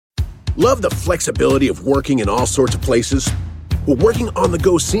Love the flexibility of working in all sorts of places? Well, working on the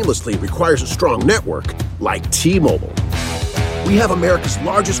go seamlessly requires a strong network like T-Mobile. We have America's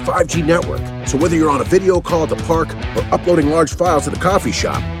largest 5G network, so whether you're on a video call at the park or uploading large files at the coffee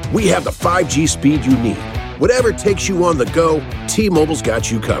shop, we have the 5G speed you need. Whatever takes you on the go, T-Mobile's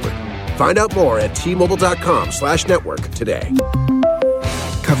got you covered. Find out more at T-Mobile.com/network today.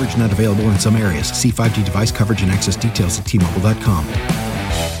 Coverage not available in some areas. See 5G device coverage and access details at T-Mobile.com.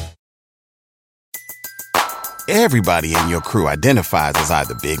 Everybody in your crew identifies as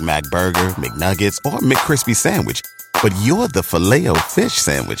either Big Mac Burger, McNuggets, or McCrispy Sandwich. But you're the Filet-O-Fish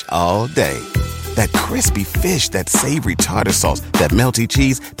Sandwich all day. That crispy fish, that savory tartar sauce, that melty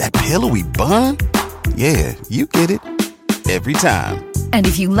cheese, that pillowy bun. Yeah, you get it. Every time. And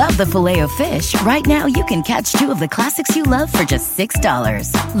if you love the Filet-O-Fish, right now you can catch two of the classics you love for just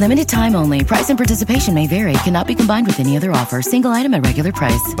 $6. Limited time only. Price and participation may vary. Cannot be combined with any other offer. Single item at regular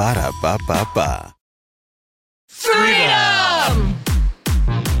price. Ba-da-ba-ba-ba. Freedom!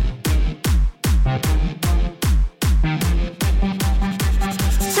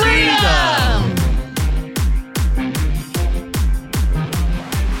 Freedom!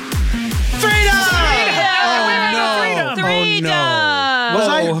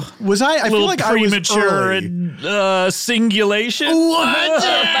 Was I feel like I was premature singulation.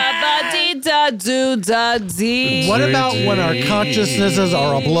 What about when our consciousnesses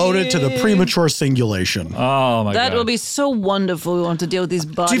are uploaded to the premature singulation? Oh my god. That will be so wonderful. We want to deal with these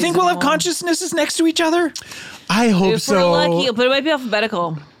bodies. Do you think we'll have consciousnesses next to each other? I hope if so. We're lucky, but it might be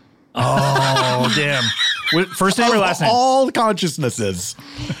alphabetical. Oh, damn. First name or last name? All consciousnesses.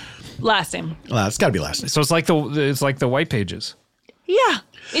 Last name. It's got to be last name. So it's like the white pages. Yeah.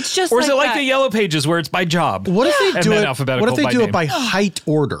 It's just or is like it like that. the yellow pages where it's by job? What if they do it? Alphabetical What if they by do name? it by height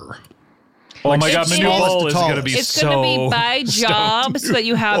order? Oh my god, my new bowl is going to be It's going to be by job so that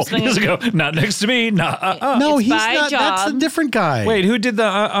you have something. He's going to go, not next to me, No, It's he's by not. That's a job. different guy. Wait, who did the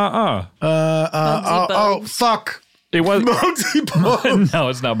Oh, fuck. It was Bugsy Bugs. No,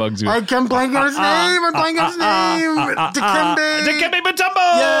 it's not Bugsy. I can't blank on his name. I'm blanking his name. Dikembe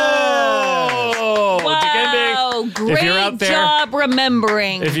Mutombo! Yeah. Wow, great If you're out there, job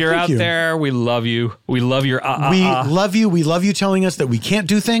remembering. If you're Thank out you. there, we love you. We love your We love you. We love you telling us that we can't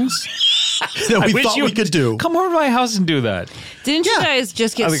do things that we thought we could do. Come over to my house and do that. Didn't you guys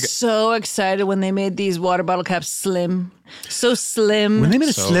just get I think- so excited when they made these water bottle caps slim? So slim. When they made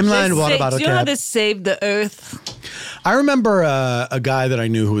a slimline water bottle do you know how cap, this saved the earth? I remember a guy that I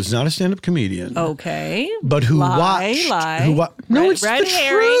knew who was not a stand-up comedian. Okay. But who Lie. No, Red- it's Red the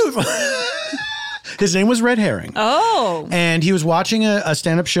herring. truth. His name was Red Herring. Oh. And he was watching a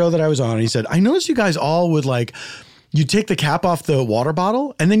stand-up show that I was on. And he said, I noticed you guys all would you take the cap off the water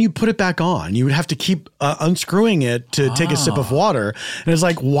bottle and then you put it back on. You would have to keep unscrewing it to take a sip of water. And it's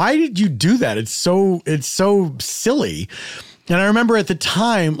like, why did you do that? It's so silly. And I remember at the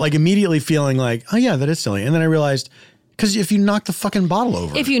time, immediately feeling like, oh yeah, that is silly. And then I realized, because if you knock the fucking bottle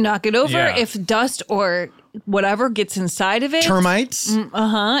over. If you knock it over, Yeah. if dust or whatever gets inside of it. Termites.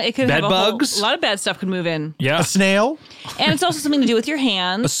 It could Bed have bugs? a lot of bad stuff could move in. Yeah. A snail. And it's also something to do with your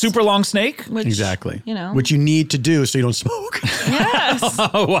hands. A super long snake? Which, Exactly. You know. Which you need to do so you don't smoke. Yes.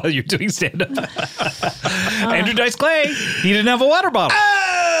 While you're doing stand-up. Andrew Dice Clay, he didn't have a water bottle.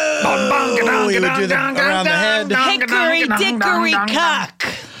 Oh, he would do the around the head. Hickory dickory cock.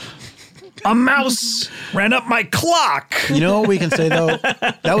 A mouse ran up my clock. You know what we can say, though?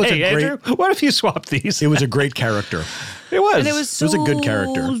 That was Hey, a great... Andrew, what if you swap these? It was a great character. It was. And it was so a good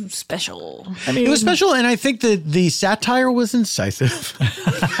character. special. I mean, It was special, and I think that the satire was incisive.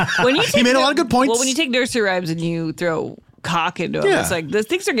 When you He made a lot of good points. Well, when you take nursery rhymes and you throw cock into them, Yeah. it's like, these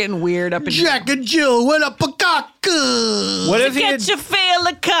things are getting weird up in Jack and Jill went up a cock. what if he Get had, you feel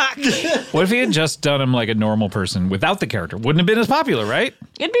a cock. what if he had just done him like a normal person without the character? Wouldn't have been as popular, right?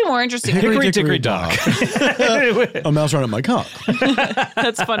 It'd be more interesting. Hickory dickory dock. A mouse ran up my cock.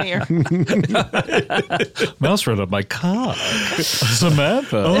 That's funnier. Mouse ran up my cock.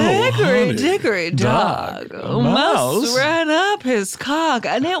 Samantha. Hickory dickory dog. Dog. A mouse Mouse. ran up his cock,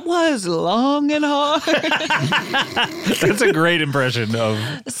 and it was long and hard. That's a great impression of.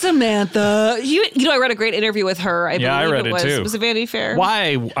 Samantha. You know, I read a great interview with her. I Yeah, I believe read it was. too. Was it Vanity Fair?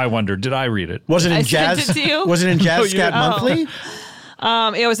 Why, I wonder, did I read it? Was it in I Jazz? sent it to you? Was it in Jazz No, you Scat didn't. Monthly?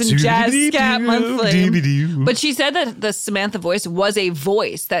 It was in Jazz Scat Monthly. But she said that the Samantha voice was a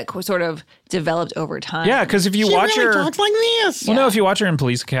voice that sort of developed over time. Yeah, because if you watch her. talks like this. Well, no, if you watch her in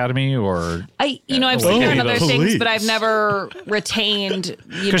Police Academy or. I've seen her in any of other those. things, but I've never retained,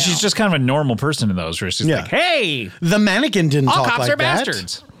 Because she's just kind of a normal person in those where she's Yeah. like, hey, The mannequin didn't all talk cops like are that.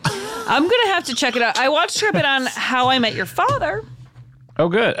 bastards. I'm going to have to check it out. I watched her a bit on How I Met Your Father. Oh,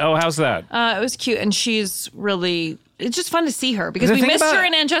 good. Oh, how's that? It was cute, and she's really. It's just fun to see her because The we thing missed about- her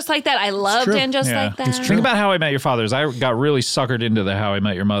in And Just Like That. I loved And Just Like That. The thing about How I Met Your Father is I got really suckered into the How I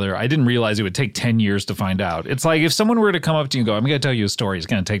Met Your Mother. I didn't realize it would take 10 years to find out. It's like if someone were to come up to you and go, I'm going to tell you a story. It's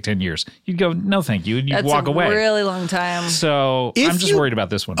going to take 10 years. You'd go, no, thank you. And you'd walk away. That's a really long time. So I'm just worried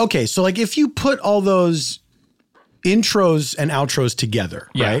about this one. Okay, so like if you put all those intros and outros together,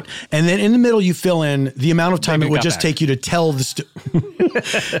 right? And then in the middle you fill in the amount of time it would just take you to tell the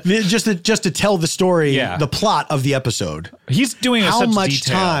just to tell the story, the plot of the episode. He's doing how such much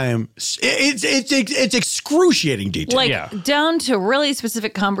detail. time? It's excruciating detail. Like down to really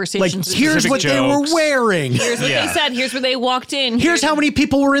specific conversations. Like here's what they were wearing. Here's what they said. Here's where they walked in. Here's how many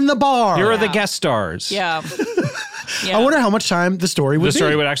people were in the bar. Here are the guest stars. Yeah. I wonder how much time the story would be. The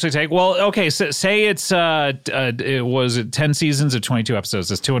story would actually take. Well, okay, so say it's it was 10 seasons of 22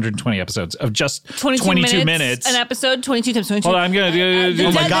 episodes. It's 220 episodes of just 22 minutes. An episode, 22 times 22. Hold on, I'm going to do.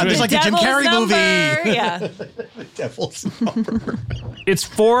 Oh my God, it's like a Jim Carrey movie. Yeah. The Devil's Number. It's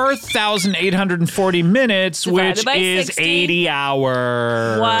 4,840 minutes, Divided which by is 60. 80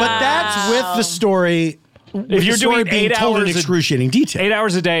 hours. Wow. But that's with the story. If you're doing being 8 told in hours, excruciating detail. 8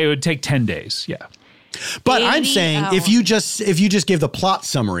 hours a day, it would take 10 days. Yeah. But I'm saying if you just give the plot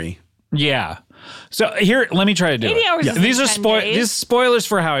summary. Yeah. So here, let me try to do 80 it. hours isn't These are 10 days. these spoilers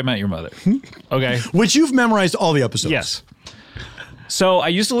for How I Met Your Mother. Okay. Which you've memorized all the episodes. Yes. So I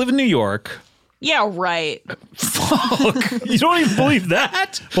used to live in New York. Yeah, right. Fuck. You don't even believe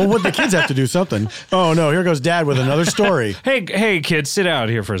that? Well, would the kids have to do something? Oh no, here goes Dad with another story. Hey, kids, sit out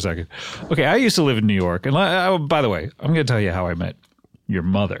here for a second. Okay, I used to live in New York, and by the way, I'm going to tell you how I met your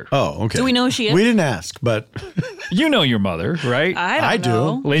mother. Oh, okay. Do we know who she is? We didn't ask, but you know your mother, right? I do.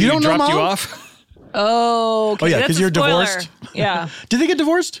 know. Lady You who don't know dropped you Mom? off. Oh, okay. Oh, yeah, That's 'cause a you're spoiler. divorced? Yeah. did they get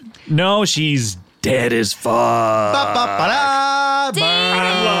divorced? No, she's dead as fuck. Ba-ba-ba-da,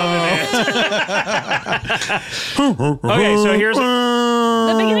 I'm loving it. Okay, so here's.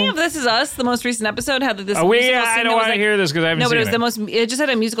 The beginning of This Is Us, the most recent episode, had this musical sting I don't that was want to hear this because I haven't No, seen but it was it. the most. It just had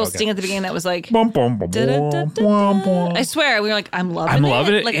a musical sting at the beginning that was like. Bum, bum, bum, da-da-da-da-da. I swear, we were like, I'm loving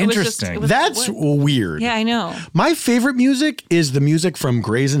it. Like, it was just- Interesting. it was- That's what? weird. Yeah, I know. My favorite music is the music from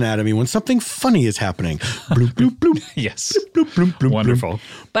Grey's Anatomy when something funny is happening. Bloop, bloop, bloop. Yes. Bloop, bloop, bloop, Wonderful.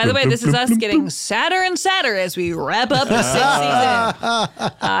 By the way, This Is Us getting sadder and sadder as we wrap up the sixth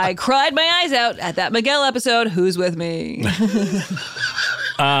season. I cried my eyes out at that Miguel episode. Who's with me?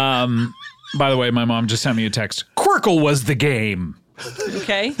 By the way, my mom just sent me a text. Quirkle was the game.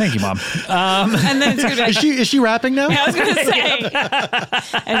 Okay. Thank you, Mom. And then it's going to be like, Is she rapping now? I was going to say.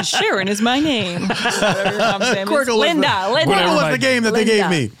 And Sharon is my name. Whatever your mom's name is. Quirkle was Linda. Quirkle was the game that they gave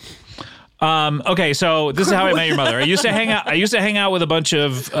me. Okay, so this is How I Met Your Mother. I used to hang out with a bunch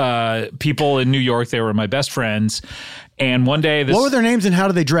of people in New York. They were my best friends. And one day What were their names and how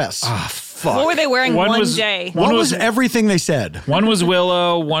did they dress? fuck. What were they wearing one was, day? What was everything they said? One was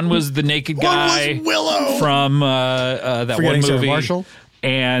Willow. One was the naked guy. One was Willow From that Forgetting one Sarah movie. Marshall.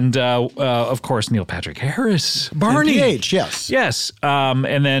 And of course, Neil Patrick Harris. Barney. PH, yes. Yes.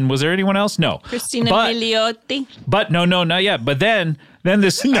 And then was there anyone else? No. Christina But- Milioti. But no, not yet. But then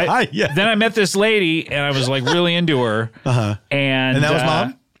this, Not yet. then I met this lady, and I was like really into her. And that was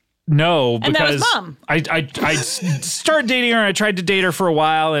Mom? No, And that was because Mom. I started dating her. I tried to date her for a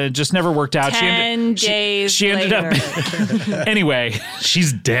while, and it just never worked out. 10 days she ended up. Anyway,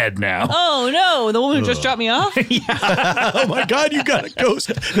 she's dead now. Oh no, the woman who just dropped me off? Oh my God, you got a ghost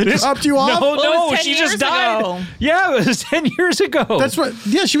that dropped you off? No, Well, it was 10 she years just died. ago. Yeah, it was 10 years ago. That's what,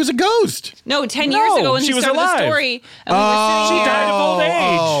 yeah, she was a ghost. No, 10 No, years ago when she he was started alive. the story. And we were sitting She here. died of old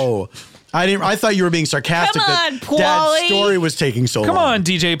age. Oh. I thought you were being sarcastic Come that on, Dad's Paulie. story was taking so Come long. on,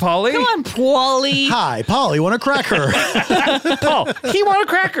 DJ Pauly. Come on, Paulie. Hi, Polly, want a cracker? Paul. He want a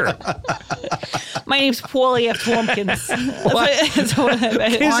cracker. My name's Paulie F. Tompkins. That's what I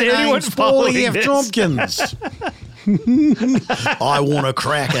meant. Is anyone name's following Paulie F. this? Tompkins. I want a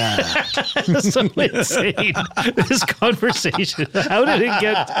cracker. So insane. This conversation. How did it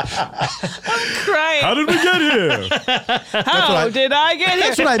get? Crying. How did we get here? How did I get here?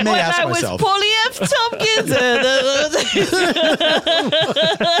 That's what I may when ask I myself. was Paulie F. Tompkins.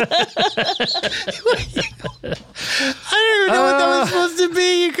 I didn't even know what that was supposed to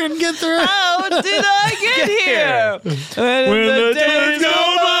be. You couldn't get through it. How did I get here? When the days go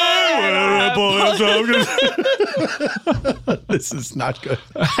by. This is not good.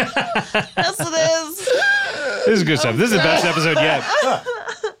 Yes, it is. This is good stuff. This is the best episode yet.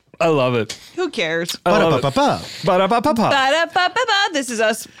 I love it. Who cares? Ba-da-ba-ba-ba. Ba-da-ba-ba-ba. Ba-da-ba-ba-ba. This is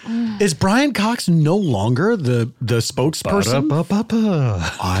us. Is Brian Cox no longer the spokesperson?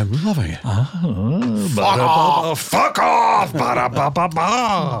 Ba-da-ba-ba-ba. I'm loving it. Fuck off. Fuck off.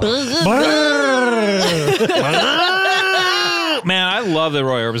 Ba-da-ba-ba-ba. Man, I love that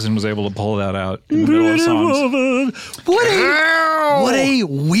Roy Orbison was able to pull that out in the middle of songs. What a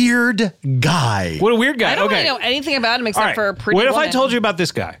weird guy. What a weird guy. I don't okay. really know anything about him except for Pretty What if Woman. I told you about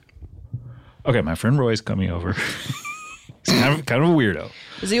this guy? Okay, my friend Roy's coming over. He's kind of a weirdo.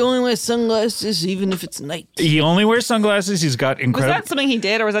 Does he only wear sunglasses even if it's night? He only wears sunglasses. He's got Was incredible... that something he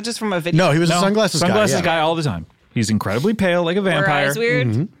did, or was that just from a video? No, he was a sunglasses guy. Guy all the time. He's incredibly pale like a Were vampire. eyes weird?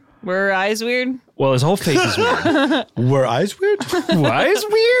 Mm-hmm. Were eyes weird? Well, his whole face is weird. Were eyes weird? Why is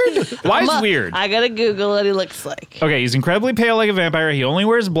weird? Why is weird? I gotta Google what he looks like. Okay, he's incredibly pale like a vampire. He only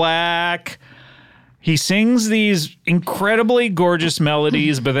wears black. He sings these incredibly gorgeous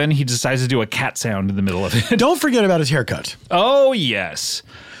melodies, but then he decides to do a cat sound in the middle of it. Don't forget about his haircut, Oh, yes.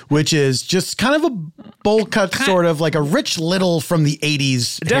 which is just kind of a bowl cut, sort of like a Rich Little from the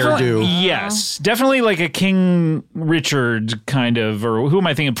 80s hairdo. Yes. Definitely like a King Richard kind of, or who am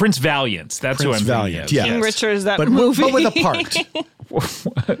I thinking? Prince Valiant. That's who I'm Prince Valiant, thinking of. yeah. King Richard is that But movie. with a part.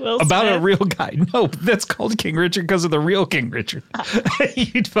 Will About a Smith. real guy. No, that's called King Richard because of the real King Richard.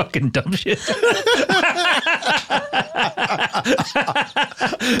 You fucking dumb shit.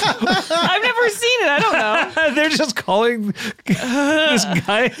 I've never seen it. I don't know. They're just calling this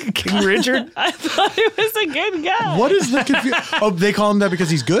guy King Richard. I thought he was a good guy. What is the confusion? Oh, they call him that because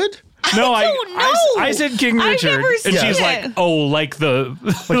he's good? No, I don't know. I said King I've Richard, never and seen she's it. like, "Oh, like the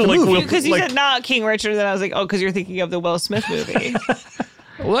movie. Because you like- said not King Richard, then I was like, oh, because you're thinking of the Will Smith movie.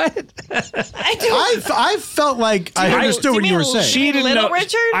 what?" I don't. I felt like I understood do you what you mean were saying. She didn't Little know.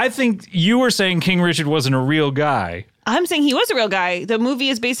 Richard? I think you were saying King Richard wasn't a real guy. I'm saying he was a real guy. The movie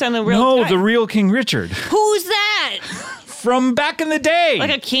is based on the real No, guy. the real King Richard Who's that? from back in the day.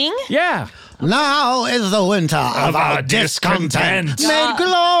 Like a king? yeah. Now is the winter of our discontent. Made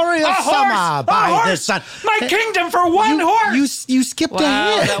glorious summer by the sun. My kingdom for one horse. You skipped Wow,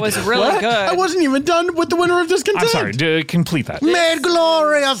 ahead. that was really good. I wasn't even done with the winter of discontent. I'm sorry. Complete that. Made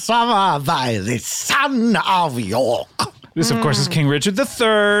glorious summer by the son of York. This, of course, is King Richard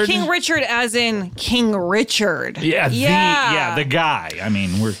III. King Richard as in King Richard. Yeah, the guy. I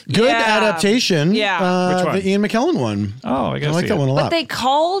mean, we're... Good Yeah. adaptation. Yeah. Which one? The Ian McKellen one. Oh, I guess I like that one a But lot. they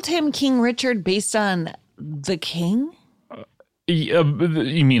called him King Richard based on the king? You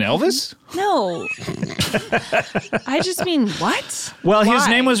mean Elvis? No. I just mean, what? Well, his Why?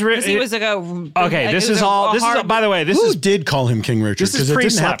 name was... 'Cause he was like a... Okay, like, this it was is a all... This is, hard- by the way, this Who is... did call him King Richard? This is it didn't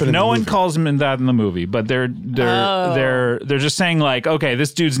pre-slap. happen in No the one movie. calls him that in the movie, but they're just saying like, okay,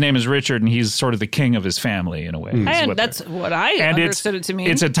 this dude's name is Richard, and he's sort of the king of his family in a way. That's what I and understood it to mean.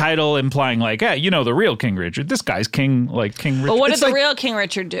 It's a title implying like, yeah, you know, the real King Richard. This guy's King Richard. But what did It's the like- real King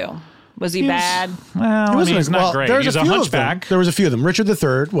Richard do? Was he bad? Well, I mean, he's not great. There's He's a few of hunchback. them. There was a few of them. Richard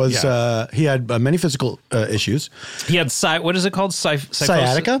III was Yeah. he had many physical issues. He had what is it called?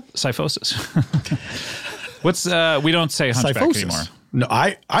 Sciatica? Syphosis. What's we don't say hunchback Syphosis. anymore. No,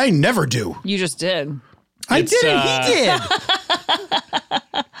 I never do. You just did. I It's, did it. He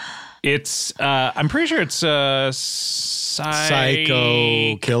did. It's I'm pretty sure it's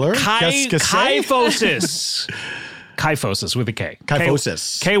Psycho killer. Kyphosis. Kyphosis with a K.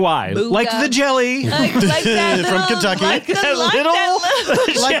 Kyphosis. K-Y. Like the jelly. Like that From Kentucky. Like the, That like little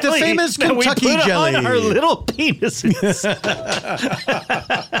that Like the jelly famous that we Kentucky put jelly. on our little penises.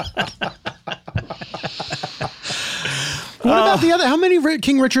 What about the other? How many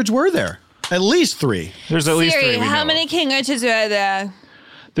King Richards were there? At least 3. There's at least Siri, 3 we how know many of. King Richards are there?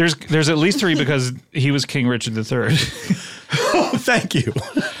 There's at least 3 because he was King Richard III. Oh, thank you.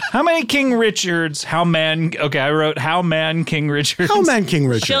 How many King Richards? Okay, I wrote how man King Richard. How man King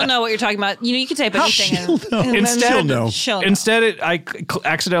Richard? She'll know what you're talking about. You know, you can type anything in. she'll know. and then Instead- know. she'll know. Instead, I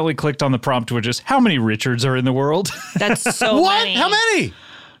accidentally clicked on the prompt, which is how many Richards are in the world? That's so What? many. How many?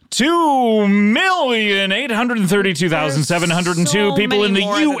 2,832,702 So people in the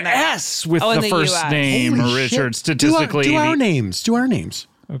many more than that. U.S. with Oh, in the the first US. name Holy Richard. shit. Statistically, Do our names. Do our names.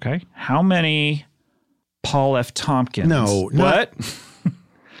 okay. How many Paul F. Tompkins? No, not- What?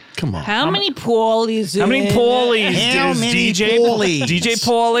 Come on. How many Paulies? How many Paulies How does many DJ Paulies? DJ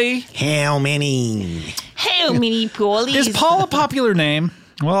Paulie? How many? How many Paulies? Is Paul a popular name?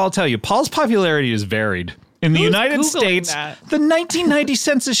 Well, I'll tell you. Paul's popularity is varied. In the Who's United Googling States, that? the 1990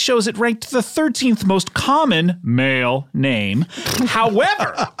 census shows it ranked the 13th most common male name.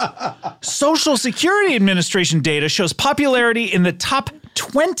 However, Social Security Administration data shows popularity in the top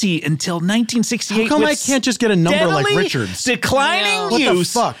 20 until 1968. How come I can't just get a number like steadily Richard's? declining What the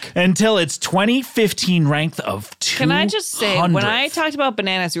use fuck? until its 2015 rank of 200. Can I just say, when I talked about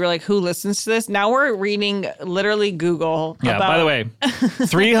bananas, you were like, who listens to this? Now we're reading literally Google. Yeah, by the way,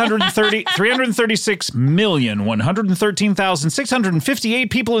 336,113,658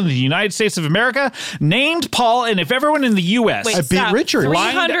 people in the United States of America named Paul, and if everyone in the U.S. Wait, I beat stop. Richard.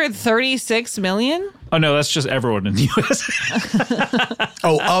 336 million? Oh, no, that's just everyone in the U.S.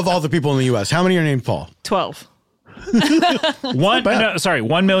 Oh, of all the people in the U.S., how many are named Paul? 12.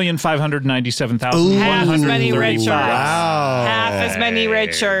 1,597,100. Half as many Richards. Wow. Half as many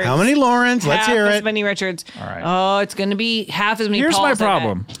Richards. How many Laurens? Let's hear Half it. as many Richards. All right. Oh, it's going to be half as many Here's Pauls, my I bet.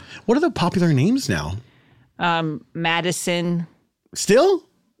 problem. What are the popular names now? Madison. Still?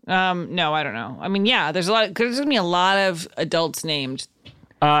 No, I don't know. I mean, yeah, there's going to be a lot of adults named.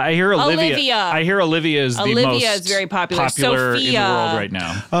 I hear Olivia. Olivia. I hear Olivia is the Olivia most is very popular. in the Sophia. world right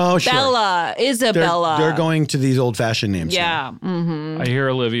now. Oh, sure. Bella. Isabella. They're going to these old-fashioned names. Yeah. I hear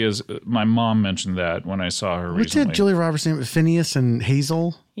Olivia's. My mom mentioned that when I saw her What recently. did Julia Roberts name? Phineas and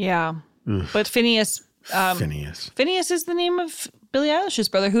Hazel? Yeah. But Phineas. Phineas. Phineas is the name of Billie Eilish's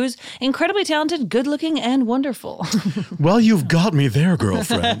brother, who's incredibly talented, good-looking, and wonderful. Well, you've got me there,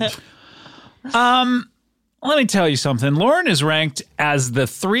 girlfriend. Let me tell you something. Lauren is ranked as the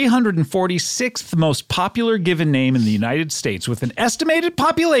 346th most popular given name in the United States with an estimated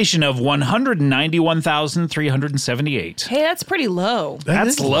population of 191,378. Hey, that's pretty low. That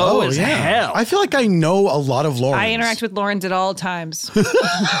That's is low as hell. I feel like I know a lot of Laurens. I interact with Laurens at all times.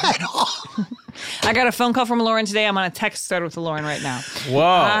 I got a phone call from Lauren today. I'm on a text thread with Lauren right now.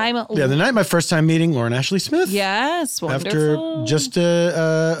 Whoa. Yeah, the night my first time meeting Lauren Ashley Smith. Yes, wonderful. After just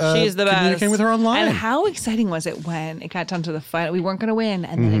She's the best. communicating with her online. And how exciting was it when it got down to the final? We weren't going to win,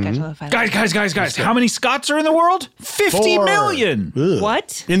 and then it got to the final. Guys. How many Scots are in the world? 50 4 million. Ugh.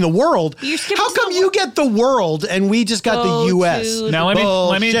 What? In the world? You're skipping How come some- you get the world and we just got Go the U.S.? to Now let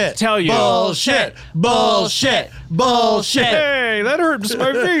me tell you. Bullshit. Hey, that hurts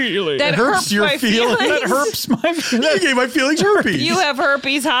my feelings. That hurts your my feelings. That hurts my You feelings. gave my feelings herpes. You have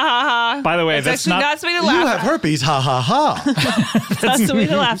herpes, ha ha ha. By the way, that's actually not- not something to You laugh have at. herpes. Ha ha ha. That's something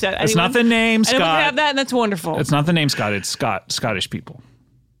to laugh at. It's not the name, Anyone can Scott. have that, and that's wonderful. It's not the name Scott. It's Scottish people.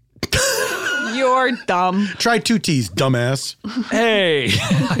 You're dumb. Try 2 T's, dumbass. Hey,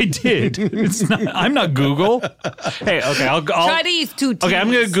 I did. I'm not Google. Hey, okay, I'll Try to use 2 T's. Okay, I'm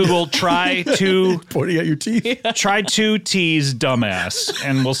gonna Google try two Pointing at your teeth. try 2 T's dumbass,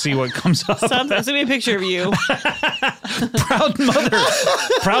 and we'll see what comes up. Send me a picture of you.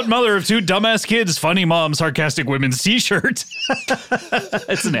 Proud mother of 2 dumbass kids, funny mom, sarcastic women's T-shirt.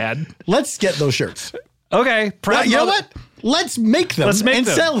 It's an ad. Let's get those shirts. Okay, You know what? Let's make them Let's make and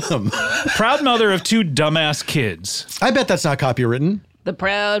them. sell them. Proud mother of 2 dumbass kids. I bet that's not copywritten. The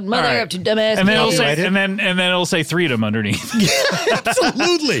proud mother All right. of 2 dumbass And then it'll kids. say, Copyrighted? and then it'll say freedom underneath.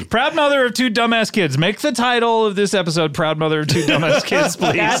 Absolutely. Proud mother of 2 dumbass kids. Make the title of this episode "Proud Mother of 2 Dumbass Kids,"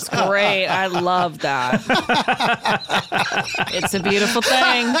 please. That's great. I love that. It's a beautiful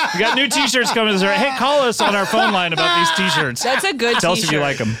thing. We got new T-shirts coming this way. Hey, call us on our phone line about these T-shirts. That's a good Tell us t-shirt. if you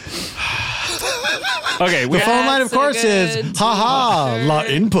like them. Okay, we The phone line, of That's a course, is good haha, la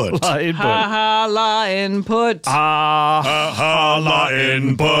input. input. Ha ha la input. Ha la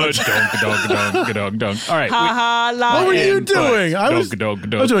input. Dunk. All right. Ha ha la What were you input. doing? I was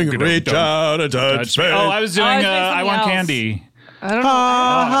doing reach out and touch me. Oh, I was doing I was doing I something Want else. Candy. I don't know.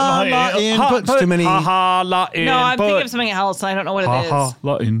 Ha la inputs. Too many. Ha ha la input. No, I'm thinking of something else. I don't know what it Ha is. ha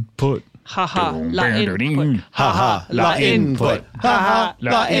la input. Ha ha la input. Ha ha la input. Ha ha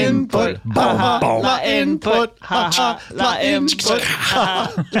la input. Ha ha la input. Ha ha la input. Ha ha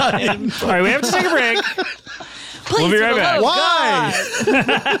la input. All right, we have to take a break. Please, We'll be right for the back. love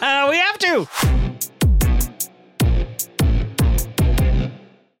of Why? We have to.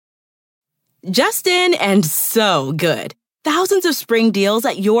 Justin and so good. Thousands of spring deals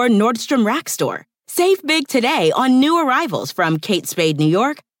at your Nordstrom Rack store. Save big today on new arrivals from Kate Spade New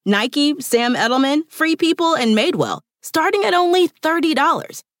York, Nike, Sam Edelman, Free People, and Madewell, starting at only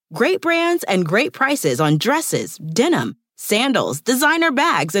 $30. Great brands and great prices on dresses, denim, sandals, designer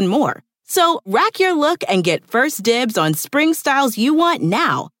bags, and more. So rack your look and get first dibs on spring styles you want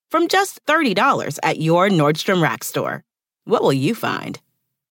now from just $30 at your Nordstrom Rack store. What will you find?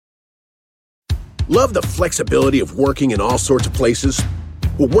 Love the flexibility of working in all sorts of places?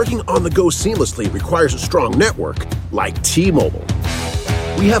 Well, working on the go seamlessly requires a strong network like T-Mobile.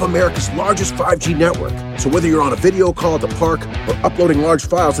 We have America's largest 5G network, so whether you're on a video call at the park or uploading large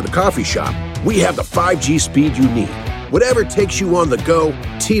files at a coffee shop, we have the 5G speed you need. Whatever takes you on the go,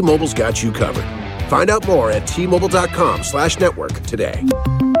 T-Mobile's got you covered. Find out more at T-Mobile.com/network today.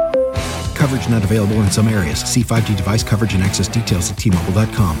 Coverage not available in some areas. See 5G device coverage and access details at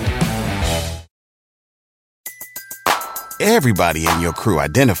T-Mobile.com. Everybody in your crew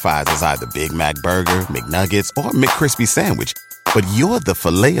identifies as either Big Mac Burger, McNuggets, or McCrispy Sandwich. But you're the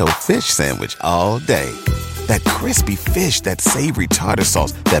Filet-O-Fish Sandwich all day. That crispy fish, that savory tartar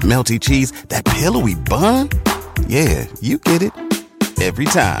sauce, that melty cheese, that pillowy bun. Yeah, you get it. Every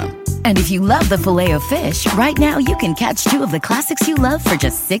time. And if you love the Filet-O-Fish, right now you can catch two of the classics you love for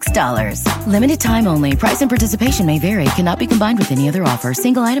just $6. Limited time only. Price and participation may vary. Cannot be combined with any other offer.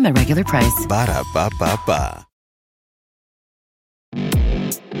 Single item at regular price. Ba-da-ba-ba-ba.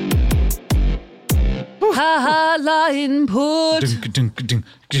 Ha ha, lion put.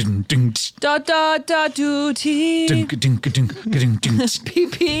 Da da da do tee. Pee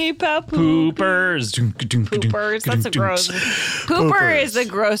pee pa poop. Poopers. Poopers. That's a gross. Pooper is the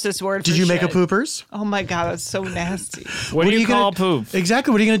grossest word. Did for you make a shit. poopers? Oh my god, that's so nasty. What do you call poop?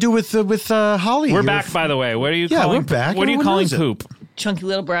 Exactly. What are you going to do with Holly? We're back, by the way. What are you calling? we're back. What are you Everyone calling knows it. poop? Chunky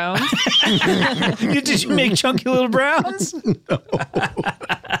little browns. Did you make chunky little browns? No.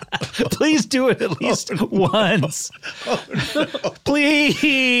 Please do it at least once.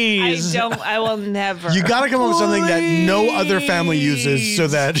 Please. I will never. You got to come up with something that no other family uses so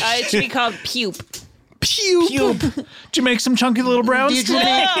that It should be called pupe. pupe. Did you make some chunky little browns? Did you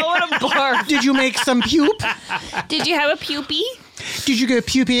today? Oh, what a barf. Did you make some pupe? Did you have a pupy? Did you get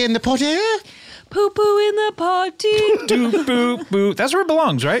pupy in the potty? Poo poo in the potty. Doop, boop, boop. That's where it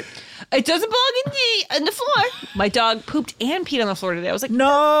belongs, right? It doesn't belong in the floor. My dog pooped and peed on the floor today. I was like,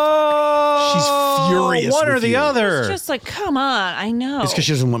 No. She's furious One or with the you. other. it's just like, come on. I know. It's because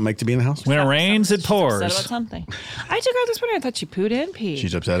she doesn't want Mike to be in the house. When it rains, it She's upset pours. about something. I took her out this morning. I thought she pooed and peed.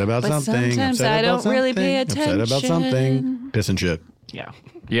 She's upset about But something. sometimes upset I about don't really pay something, Upset about something. attention. Piss and shit. Yeah.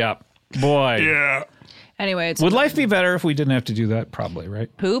 Yeah. Boy. Yeah. Anyway, it's Would life be better if we didn't have to do that? Probably, right?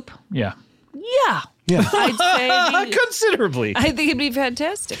 poop? Yeah. Yeah. Yeah. I'd say Considerably. I think it'd be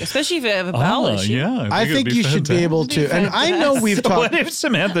fantastic, especially if you have a bowel issue. yeah. I think you should be able to. And I know we've What talked. if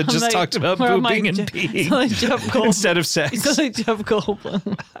Samantha just like, talked about where am pooping I? and It's peeing like Jeff Goldblum. instead of sex? It's like Jeff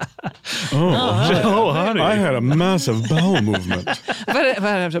Goldblum. Oh, honey. I had a massive bowel movement. If I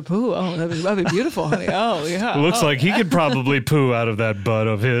have to poo, oh, that'd be beautiful, honey. Oh, yeah. Looks like he could probably poo out of that butt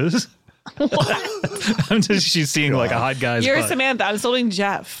of his. She's seeing like a hot guy's You're butt. Samantha. I'm still doing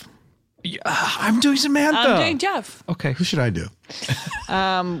Jeff. I'm doing Samantha. I'm doing Jeff. Okay. Who should I do?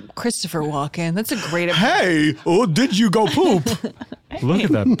 Christopher Walken. That's a great. Hey, did you go poop? Look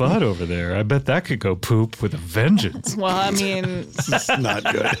at that butt over there. I bet that could go poop with a vengeance. Well, I mean, It's not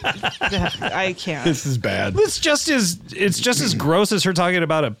good. I can't. This is bad. It's just as gross as her talking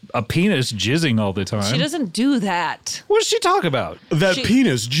about a penis jizzing all the time. She doesn't do that. What does she talk about? That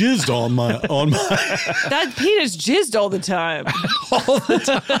penis jizzed on my. That penis jizzed all the time. All the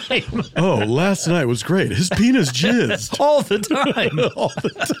time. Oh, last night was great. His penis jizzed. All the time. All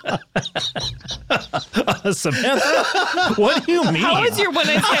the time. Samantha, what do you mean? How was your one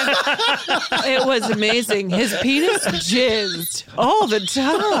night stand? It was amazing. His penis jizzed all the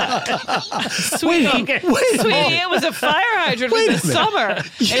time. Sweetie, sweetie, it was a fire hydrant Wait for a the minute.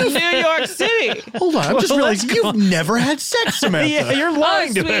 summer in New York City. Hold on, I'm just realizing you've never had sex, Samantha. Yeah, you're Oh,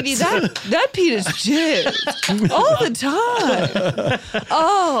 lying to sweetie, us. that penis jizzed all the time.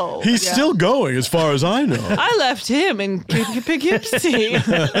 Oh, He's still going, as far as I know. I left him in Poughkeepsie.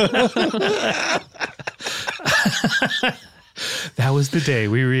 That was the day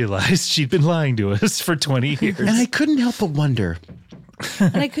we realized she'd been lying to us for 20 years. And I couldn't help but wonder.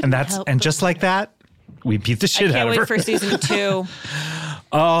 And just like that, we beat the I shit out can't of wait her. for season 2.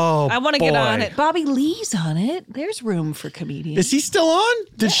 Oh, I want to get on boy. it. Bobby Lee's on it. There's room for comedians. Is he still on?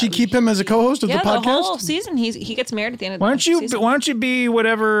 Did she keep him as a co-host of yeah, the podcast? the whole season. He gets married at the end of the Why season. don't you be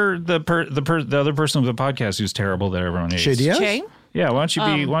whatever the other person with the podcast who's terrible that everyone hates? Shay Diaz? Jay? Yeah, why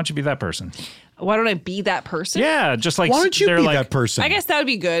don't you be that person? Why don't I be that person? Yeah, just like Why don't you they're be like, that person? I guess that would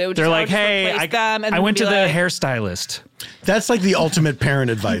be good. It would They're just, like, hey, I went to the hairstylist. That's like the ultimate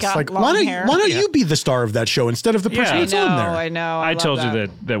parent advice. Got Like, long why hair. don't you be the star of that show instead of the person Yeah. that's on there? I know. I love told you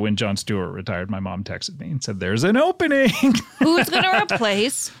that when Jon Stewart retired, my mom texted me and said, "There's an opening." Who's going to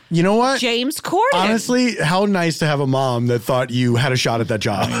replace You know what? James Corden? Honestly, how nice to have a mom that thought you had a shot at that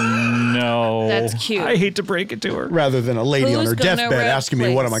job No, That's cute. I hate to break it to her. rather than a lady on Who's her gonna deathbed asking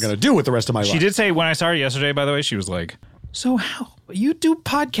me what am I replace- going to do with the rest of my life. She did say when I saw her yesterday, by the way, she was like, "So how you do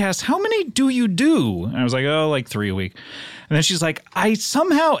podcasts? How many do you do?" And I was like, "Oh, like 3 a week." And then she's like, "I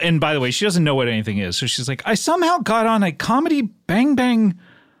somehow," and by the way, she doesn't know what anything is. So she's like, "I somehow got on a comedy Bang Bang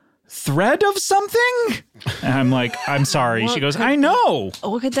thread of something? And I'm like, I'm sorry. She goes, I know.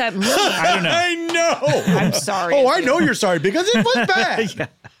 What could that mean? I don't know. I know. I'm sorry. Oh, I know you're sorry because it was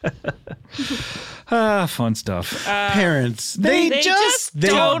bad. Fun stuff. Parents, they just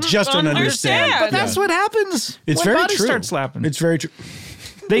don't understand. But that's what happens. It's when very bodies true. start slapping. It's very true.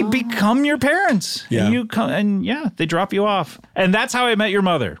 They become your parents. Yeah. And you come, and they drop you off. And that's how I met your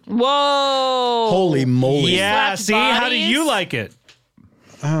mother. Whoa. Holy moly. Yeah. Slapped See, how do bodies? you like it?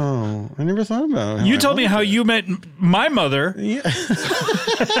 Oh, I never thought about it. You told me how you met my mother. Yeah.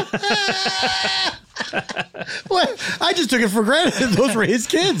 Well, I just took it for granted. Those were his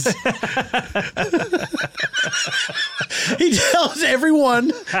kids. He tells everyone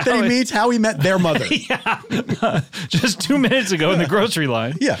that he meets how he met their mother. Just 2 minutes ago in the grocery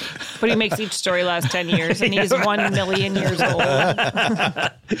line. Yeah. But he makes each story last 10 years, and he's 1 million years old.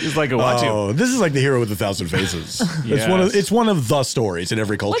 He's like a Watu. Oh, this is like the hero with 1,000 faces. Yes. It's one of the stories in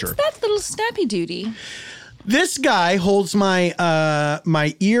every culture. What's that little snappy duty? This guy holds my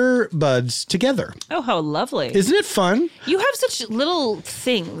my earbuds together. Oh, how lovely. Isn't it fun? You have such little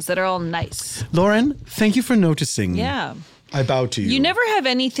things that are all nice. Lauren, thank you for noticing. Yeah. I bow to you. You never have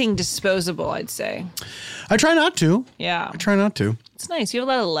anything disposable, I'd say. I try not to. Yeah. I try not to. It's nice. You have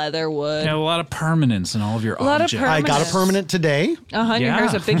a lot of leather, wood. You have a lot of permanence in all of your A lot of objects. I got a permanent today. Your Yeah.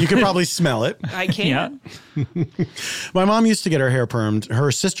 hair's a big... You can probably smell it. I can. Yeah. My mom used to get her hair permed.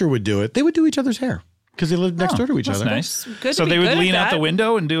 Her sister would do it. They would do each other's hair because they lived next door to each That's other. nice. good to So be they would good at lean out that. the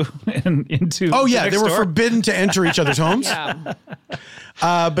window and do into. Oh the yeah, next they were door? forbidden to enter each other's homes. Yeah.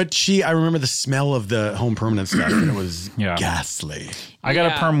 But I remember the smell of the home permanent stuff, and it was Yeah. ghastly. I got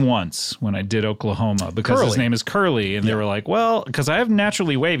Yeah. a perm once when I did Oklahoma because his Curly. name is Curly, and they were like, well, because I have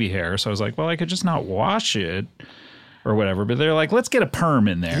naturally wavy hair, so I was like, well, I could just not wash it or whatever. But they're like, let's get a perm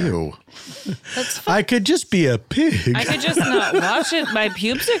in there. Ew. That's fun. I could just be a pig. I could just not wash it. My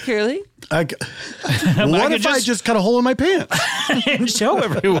pubes are curly. What could if I just cut a hole in my pants? And show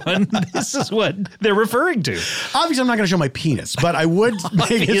everyone this is what they're referring to. Obviously, I'm not going to show my penis, but I would make it so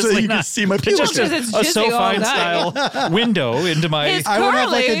Obviously you can not. see my It's penis. just Because it's a jizzing all SoFine night. style window into my. His I would have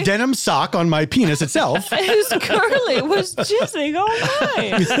like a Curly. denim sock on my penis itself. His curly was jizzing all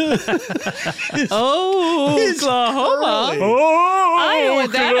night. Oklahoma. Oh, I know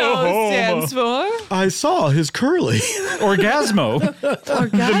what that O stands for. I saw his curly. Orgasmo.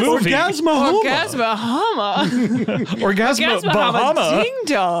 The movie. Orgasmo. Orgasmahama. Orgasmo Orgasmahama Bahama. ding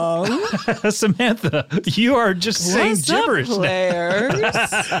dong. Samantha, you are just saying What's up, gibberish. players?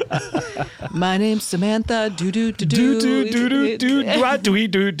 My name's Samantha. Do do do Do do do do do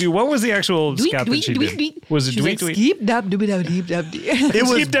do do. What was the actual scat that she did? Was it She's like, tweet? skeep dab dooby dab deep dab dee. It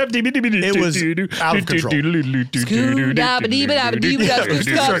was out of control. Scoo dab dee dab dee dab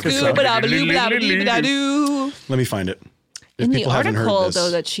scoo dab dee dab dee dab doo. Let me find it. If In the people haven't heard article, this.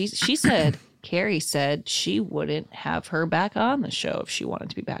 though, that she said, Carrie said she wouldn't have her back on the show if she wanted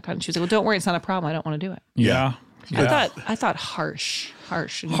to be back on. She was like, well, don't worry, it's not a problem. I don't want to do it. Yeah. I thought harsh.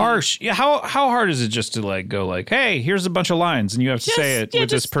 Harsh. Yeah. How hard is it just to like go like, hey, here's a bunch of lines and you have to say it with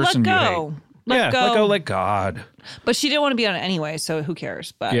this just person let you go. hate. Let go. Let go, let God. But she didn't want to be on it anyway, so who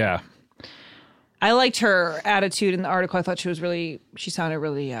cares? But Yeah. I liked her attitude in the article. I thought she sounded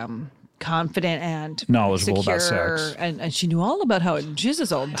really confident and Knowledgeable secure, about sex. and she knew all about how it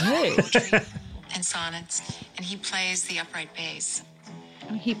jizzes all day. And sonnets, and he plays the upright bass.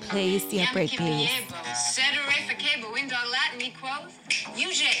 He plays the upright bass.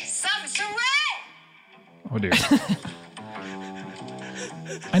 Oh, dear.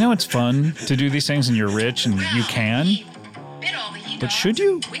 I know it's fun to do these things and you're rich and you can. But should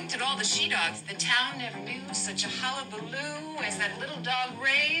you? Winked at all the she-dogs. The town never knew such a hullabaloo as that little dog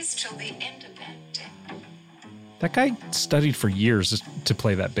raised till the end of that day. That guy studied for years to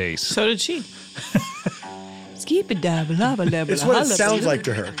play that bass. So did she. It's what it sounds like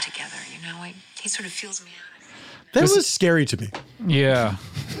to her. Them together, you know. He sort of feels me out. That was scary to me. Yeah.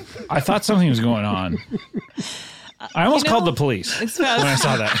 I thought something was going on. I almost called the police when I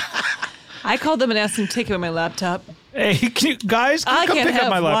saw that. I called them and asked them to take away my laptop. Hey, can you come can't pick up have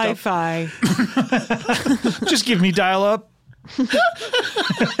my laptop? Wi-Fi. Just give me dial-up.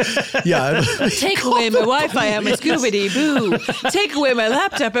 Yeah. Take away my Wi-Fi and my Scooby-Doo. Take away my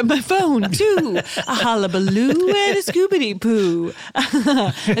laptop and my phone, too. A hullabaloo and a Scooby-Doo.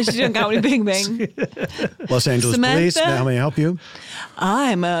 And she done Comedy Bing Bang. Los Angeles Samantha? Police, how may I help you?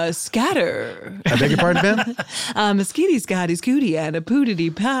 I'm a scatter. I beg your pardon, ma'am? I'm a skitty scotty scooty and a pootity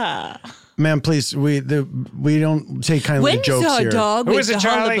pa. Ma'am, please, we don't take kindly When to you jokes saw a here. dog Who with is it, a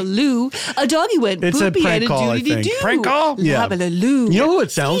Charlie? hullabaloo, a doggy went It's a poopy prank and a call, I think. doody-doo. Prank call? Yeah. Hullabaloo. You know who it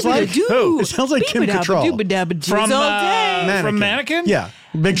sounds like? Beep-a-doo. Who? It sounds like Kim Cattrall. Beep-a-dabba-dooba-dabba-jizz From all day. Mannequin. From Mannequin? Yeah.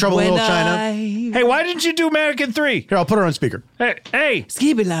 Big Trouble in when Little China. Hey, why didn't you do Mannequin 3? Here, I'll put her on speaker. Hey.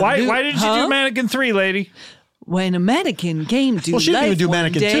 Skibidi-lab-doo. Why didn't you do Mannequin 3, lady? When a mannequin came to Well, she didn't life even do one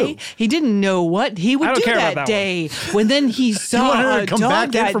Mannequin day, 2. he didn't know what he I would don't do care about that that day. When then he want saw her to a come dog back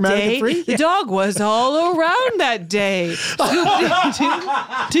in that for Mannequin day, 3? the dog was all around that day.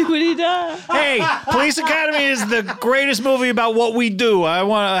 Doobity-da. Hey, Police Academy is the greatest movie about what we do. I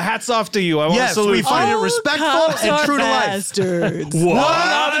want hats off to you. I want Yes, to salute we find you. it respectful Cops and are true to life. bastards.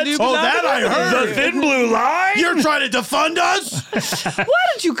 What? Oh, that I heard. The Thin Blue Line? You're trying to defund us? Why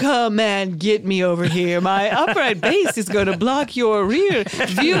don't you come and get me over here? My upright base is going to block your rear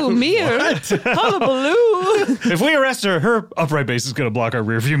view mirror. Hullabaloo. If we arrest her, her upright base is going to block our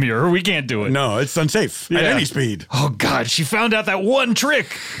rear view mirror. We can't do it. No, it's unsafe at Yeah. any speed. Oh, God. She found out that one trick.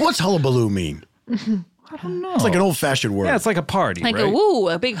 What's hullabaloo mean? I don't know. It's like an old-fashioned word. Yeah, it's like a party, Like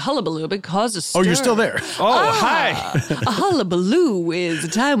right? a big hullabaloo, a big cause of stir. Oh, you're still there. Oh, hi. A hullabaloo is a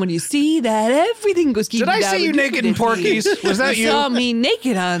time when you see that everything goes. Did I see you naked in Porky's? Was that you? saw me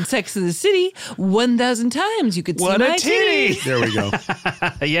naked on Sex in the City 1,000 times. You could see What my a titty. There we go.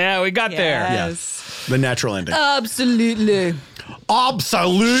 Yeah, we got there. Yes. The natural ending. Absolutely.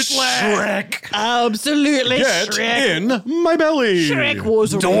 Absolutely. Shrek. Absolutely. Get Shrek. in my belly. Shrek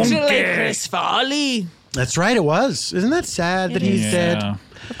was originally Donkey. Chris Farley. That's right, it was. Isn't that sad that he's dead?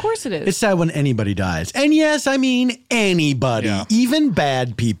 Of course it is. It's sad when anybody dies. And yes, I mean anybody, Yeah. even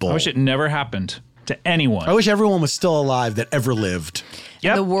bad people. I wish it never happened to anyone. I wish everyone was still alive that ever lived.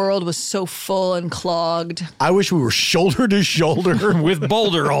 Yep. The world was so full and clogged. I wish we were shoulder to shoulder. With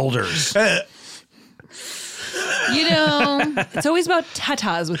boulder holders. You know, it's always about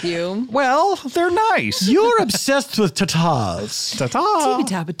tatas with you. Well, they're nice. You're obsessed with tatas. Ta-ta.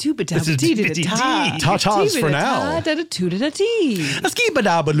 Tee-ba-dabba-tooba-dabba-tee-da-da-ta. Tatas for now. Tee-ba-da-da-too-da-da-tee.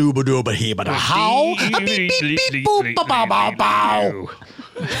 Skee-ba-da-ba-loo-ba-doo-ba-hee-ba-da-how. Beep, beep, beep, boop, ba-bow-bow-bow.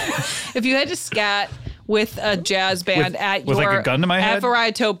 If you had to scat with a jazz band at with your like a gun to my head? at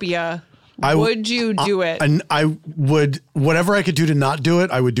Varietopia, I w- would you do it? And I would, whatever I could do to not do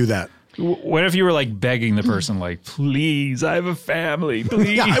it, I would do that. What if you were like begging the person, like, please, I have a family,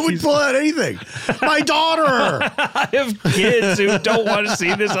 please. Yeah, I would pull out anything. My daughter. I have kids who don't want to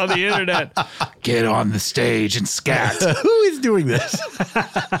see this on the internet. Get on the stage and scat. Who is doing this?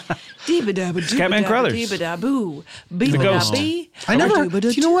 Scatman Crothers. Dee-ba-da-ba-doo-ba-da-boo. The ghost. Bee-ba-da-bee. I never, do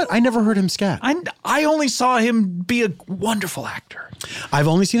you know what? I never heard him scat. I only saw him be a wonderful actor. I've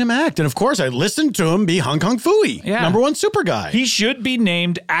only seen him act. And of course, I listened to him be Hong Kong Phooey, Yeah. #1 super guy. He should be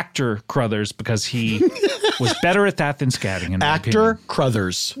named Actor Crothers because he was better at that than scatting. In my Actor opinion.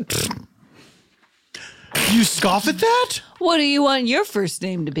 Crothers. You scoff at that? What do you want your first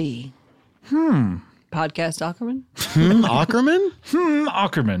name to be? Podcast Ackerman? Ackerman?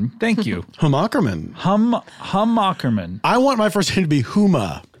 Ackerman. Thank you. Ackerman. Hum Ackerman. I want my first name to be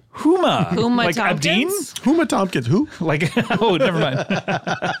Huma. Huma. Huma like Abdeen? Tompkins? Huma Tompkins. Who? Like, oh, never mind.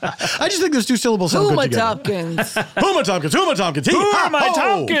 I just think those two syllables sound good Huma together. Tompkins. Huma Tompkins. Huma Tompkins. Who are my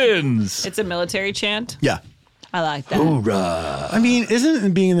Tompkins? It's a military chant. Yeah. I like that. I mean,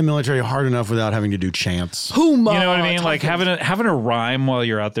 isn't being in the military hard enough without having to do chants? Huma. You know what I mean? Like having a rhyme while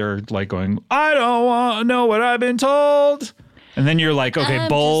you're out there, like going, I don't want to know what I've been told. And then you're like, okay,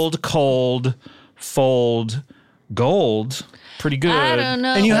 bold, cold, fold, gold. Pretty good. I don't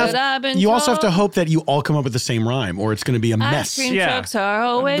know And you what I've been also have to told. hope that you all come up with the same rhyme, or it's going to be a mess. Ice cream Yeah. trucks are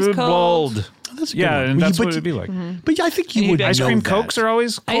always Good, cold. bold. That's a good Yeah, one. and Well, that's but what it'd be like. But I think you And would you'd know Ice cream that. Cokes are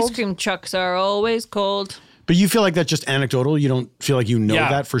always cold. Ice cream trucks are always cold. But you feel like that's just anecdotal? You don't feel like you know Yeah.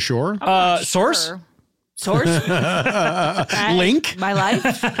 that for sure? Source? Sure. Source? Link? My life?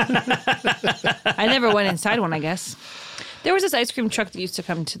 I never went inside one, I guess. There was this ice cream truck that used to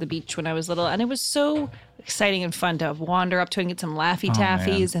come to the beach when I was little, and it was so exciting and fun to wander up to and get some Laffy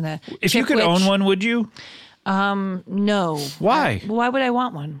Taffies and a If you could Chipwich. own one, would you? No. Why? Why would I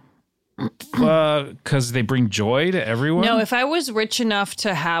want one? Because they bring joy to everyone? No, if I was rich enough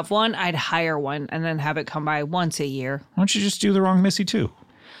to have one, I'd hire one and then have it come by once a year. Why don't you just do the wrong Missy too?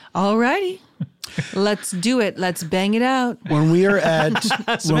 Alrighty. Let's do it. Let's bang it out. When we are at...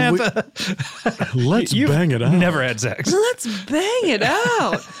 Samantha. Let's You've bang it out. Never had sex. Let's bang it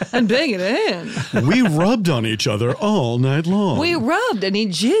out and bang it in. We rubbed on each other all night long. We rubbed and he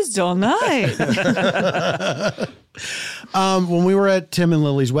jizzed all night. When we were at Tim and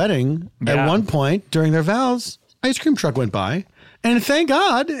Lily's wedding, Yeah. at one point during their vows, ice cream truck went by. And thank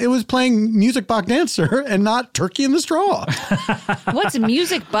God it was playing Music Box Dancer and not Turkey in the Straw. What's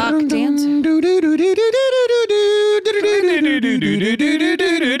music box dancer?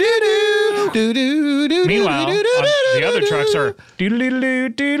 Meanwhile, the other trucks are doodle-doodle-doo,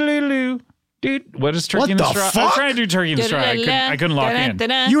 doodle-doodle-doo. Dude, what is Turkey What in the the Straw? I was fuck? trying to do Turkey in the Straw. I couldn't lock in.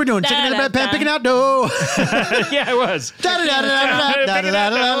 You were doing chicken in the bread pan, picking out dough. Yeah, I was. Oh,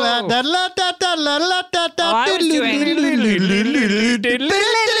 I was doing.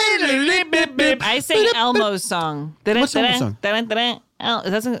 I sang Elmo's song. What's Elmo's song?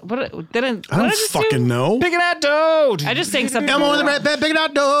 It doesn't. What I don't fucking know. Picking out dough. I just sang something. Elmo in the bread pan, picking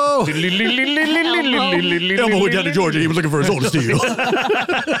out dough. Elmo went down to Georgia. He was looking for his oldest steel.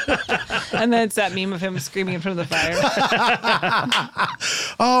 And then it's that meme of him screaming in front of the fire.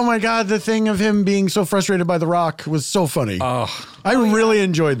 Oh my God, the thing of him being so frustrated by The Rock was so funny. I really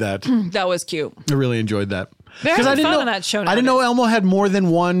enjoyed that. That was cute. I really enjoyed that. They're Because I having didn't fun know on that show I didn't know Elmo had more than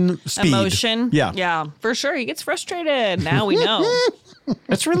one speed. Emotion. Yeah. Yeah, for sure. He gets frustrated. Now we know.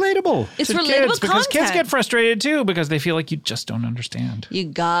 It's relatable. It's to relatable kids because kids content. get frustrated too because they feel like you just don't understand. You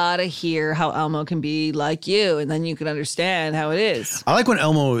gotta hear how Elmo can be like you, and then you can understand how it is. I like when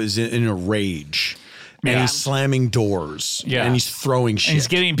Elmo is in a rage and Yeah. he's slamming doors. Yeah. And he's throwing shit. And he's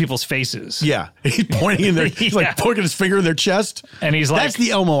getting in people's faces. Yeah. He's pointing in their, he's Yeah. like poking his finger in their chest. And he's like, that's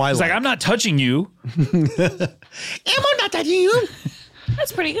the Elmo I He's like, I'm not touching you. Elmo not touching you.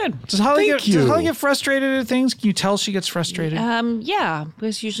 That's pretty good. Does Holly Thank get, does you. Holly get frustrated at things? Can you tell she gets frustrated? Yeah,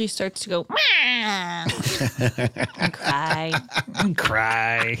 because usually starts to go and cry, And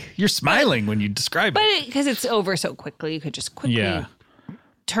cry. You're smiling when you describe but it. because it's over so quickly, you could just quickly Yeah.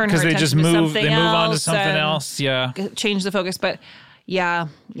 turn her Because they attention just to move. something They move on to else something and else. Yeah. change the focus. But yeah.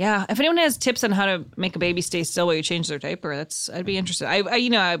 If anyone has tips on how to make a baby stay still while you change their diaper, I'd be interested. I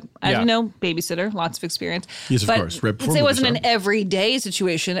Yeah. babysitter, lots of experience. Yes, of but course. Right before it movie wasn't star. an everyday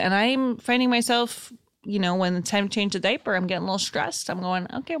situation, and I'm finding myself, when it's time to change the diaper, I'm getting a little stressed. I'm going,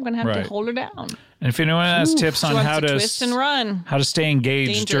 okay, I'm going to have Right. to hold her down. And if anyone has tips She on wants how to to twist and run. how to stay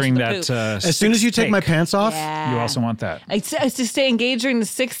engaged Dangerous during to that, poop. As soon as you take my pants off, you also want that. It's to stay engaged during the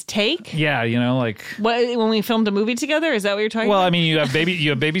sixth take. Yeah, like. What, when we filmed a movie together? Is that what you're talking Well, about? I mean, you have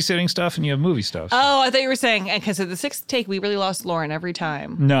babysitting stuff and you have movie stuff. Oh, I thought you were saying because of the sixth take, we really lost Lauren every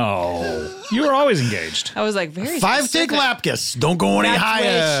time. No, you were always engaged. I was like, very 5-take specific. Lapkus. Don't go any That's higher.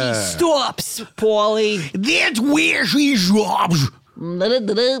 where she stops, Paulie. That's where she stops.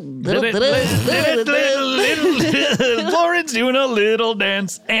 Lauren's doing a little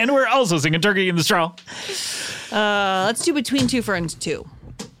dance, and we're also singing Turkey in the Straw. Let's do Between Two Ferns 2.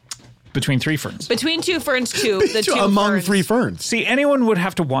 Between three ferns. Between Two Ferns 2. The two Among ferns. three ferns. See, anyone would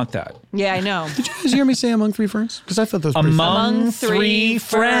have to want that. Yeah, I know. Did you guys hear me say among three ferns? Because I thought those were pretty fun. Among three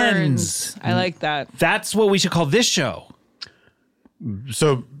friends. I like that. That's what we should call this show.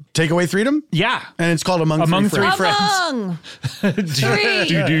 So take away freedom? Yeah. And it's called Among Three Friends. Among three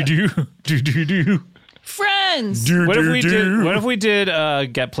Do. friends. What if we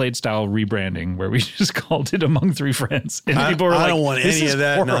did Get Played style rebranding where we just called it Among Three Friends? And people were I like, don't want "This any is of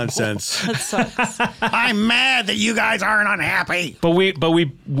that horrible." nonsense. That sucks. I'm mad that you guys aren't unhappy. But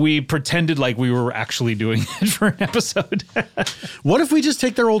we pretended like we were actually doing it for an episode. What if we just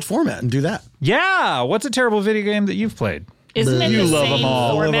take their old format and do that? Yeah. What's a terrible video game that you've played? Isn't it You the love same them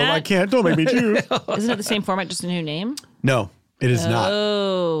all. format? I can't. Don't make me choose. Isn't it the same format, just a new name? No, it is not.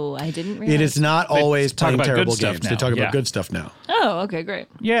 Oh, I didn't realize. It is not always talk playing about good terrible stuff games. now. They talk Yeah. about good stuff now. Oh, okay, great.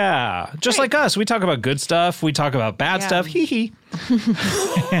 Yeah. Just like us. We talk about good stuff. We talk about bad Yeah. stuff. Hee hee.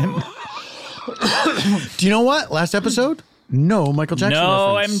 Do you know what? Last episode? No Michael Jackson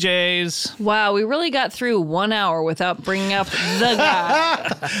No reference. MJs. Wow, we really got through 1 hour without bringing up the guy.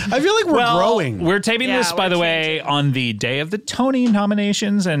 I feel like we're growing. We're taping Yeah, this, by we're the way, on the day of the Tony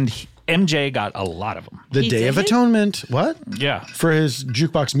nominations, and MJ got a lot of them. The He Day of did? Atonement. What? Yeah. For his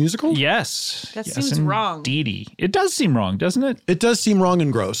jukebox musical? Yes. That Yes, seems wrong. Indeedy. It does seem wrong, doesn't it? It does seem wrong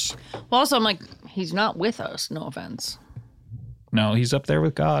and gross. Well, also, I'm like, he's not with us. No offense. No, he's up there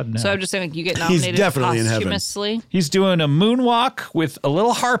with God now. So I'm just saying, like, you get nominated definitely in heaven. posthumously. He's doing a moonwalk with a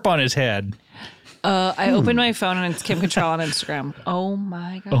little harp on his head. I opened my phone and it's Kim Cattrall on Instagram. Oh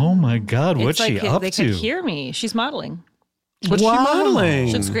my god! Oh my God, what's It's she like up they to? could hear me. She's modeling. What's she modeling?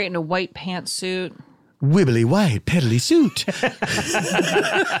 She looks great in a white pantsuit. Wibbly white, peddly suit.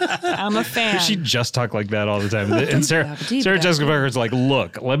 I'm a fan. She just talked like that all the time. And Sarah Jessica Parker's like,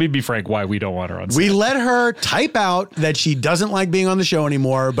 look, let me be frank why we don't want her on set. We let her type out that she doesn't like being on the show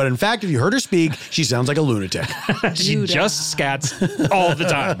anymore, but in fact, if you heard her speak, she sounds like a lunatic. She just scats all the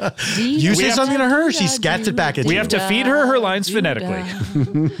time. You say something to her, she scats it back at We you. have to feed her lines phonetically.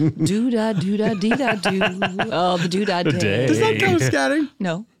 Doo-da, doo-da, dee-da, doo. Oh, the doo-da day. Does that count as scatting?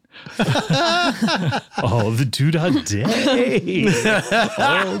 No. All the doodah day.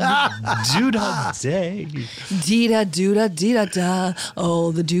 All the doodah day. Dee-da, doo-da, dee-da, da.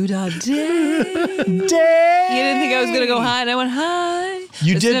 Oh, the doo-da day. Day. You didn't think I was going to go high, and I went high.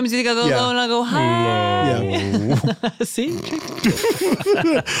 You did. Sometimes you think I'll go low, and I'll go high. Yeah. See?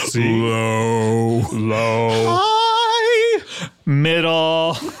 Low. Hi.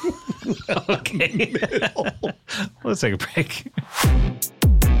 Middle. Okay. Let's take a break.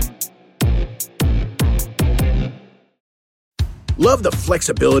 Love the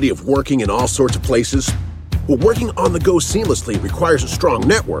flexibility of working in all sorts of places? Well, working on the go seamlessly requires a strong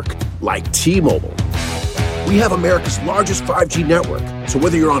network like T-Mobile. We have America's largest 5G network, so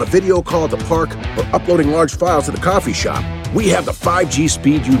whether you're on a video call at the park or uploading large files at the coffee shop, we have the 5G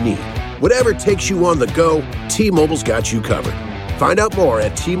speed you need. Whatever takes you on the go, T-Mobile's got you covered. Find out more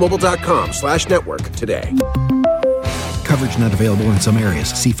at T-Mobile.com/network today. Coverage not available in some areas.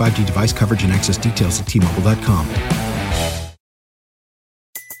 See 5G device coverage and access details at T-Mobile.com.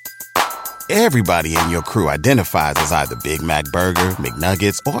 Everybody in your crew identifies as either Big Mac Burger,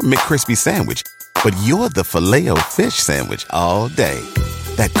 McNuggets, or McCrispy Sandwich. But you're the Filet-O-Fish Sandwich all day.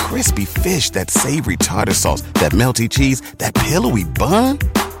 That crispy fish, that savory tartar sauce, that melty cheese, that pillowy bun.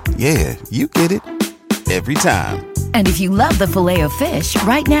 Yeah, you get it. Every time. And if you love the Filet-O-Fish,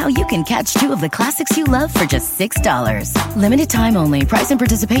 right now you can catch two of the classics you love for just $6. Limited time only. Price and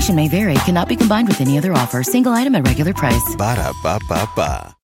participation may vary. Cannot be combined with any other offer. Single item at regular price.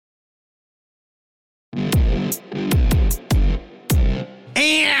 Ba-da-ba-ba-ba.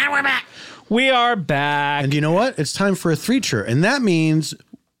 And we're back. We are back. And you know what? It's time for a three-cher. And that means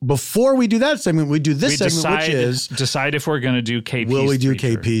before we do that segment, we do this segment, which is... Decide if we're going to do KP's will we do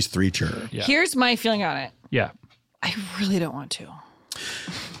three-cher. KP's three-cher? Yeah. Here's my feeling on it. Yeah. I really don't want to.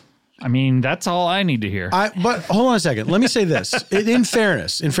 I mean, that's all I need to hear. But hold on a second. Let me say this. In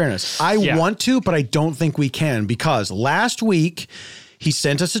fairness, I want to, but I don't think we can, because last week he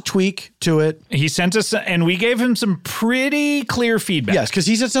sent us a tweak to it. He sent us, and we gave him some pretty clear feedback. Yes, because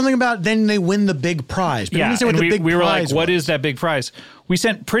he said something about then they win the big prize. But he didn't say what the big we were prize like, what was. is that big prize? We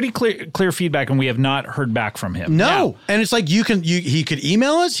sent pretty clear feedback, and we have not heard back from him. No. Now, And it's like he could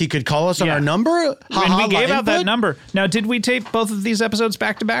email us. He could call us on Yeah. our number. when we gave out that number. Now, did we tape both of these episodes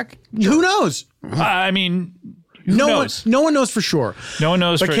back to back? Who knows? I mean, who No knows? one knows for sure. No one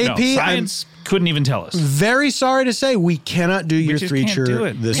knows But for KP, Science couldn't even tell us. Very sorry to say we cannot do your just three-cher can't do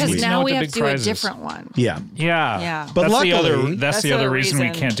it. this Because week. know now what we the have big to do a prize is. different one. Yeah. Yeah. But that's the luckily- other. That's the other reason we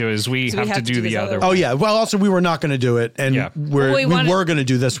reason can't do it is we have to do the other. Oh, yeah. Well, also, we were not going to do it, and Yeah. we were going to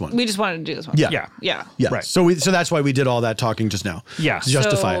do this one. We just wanted to do this one. Yeah. Yeah. Yeah. Yeah. Right. So that's why we did all that talking just now. Yeah. To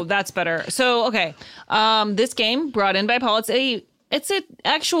justify So it. that's better. So, okay. This game brought in by Paul, it's an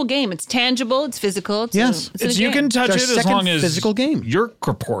actual game. It's tangible. It's physical. Yes. It's a You game. can touch It's it our as long second as physical game. you're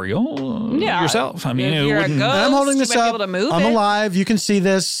corporeal yourself. I mean, If it you're a wouldn't. ghost, And I'm holding this you might be up. able to move I'm it. alive. You can see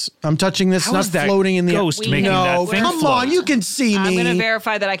this. I'm touching this. How Not is that floating in the ghost making no, that thing come float? on. You can see me. I'm going to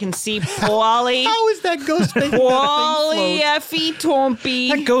verify that I can see Paulie. How is that ghost making that thing Paulie float? Effie Tompy.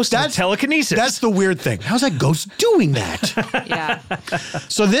 That ghost is telekinesis. That's the weird thing. How's that ghost doing that? Yeah.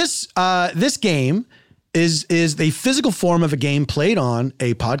 So this game is a physical form of a game played on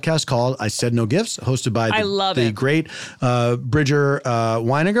a podcast called I Said No Gifts, hosted by I love the it. great Bridger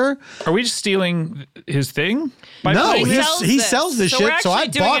Weiniger. Are we just stealing his thing? No, He he sells sells this So shit, we're so I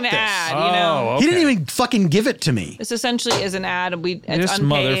actually doing bought an this. ad, you Oh, know. okay. He didn't even fucking give it to me. This essentially is an ad. It's This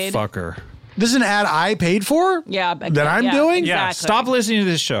unpaid. motherfucker. This is an ad I paid for? Yeah. That I'm yeah, doing? Yeah, Exactly. stop listening to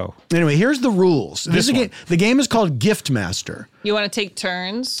this show. Anyway, here's the rules. This is a one. game. The game is called Gift Master. You want to take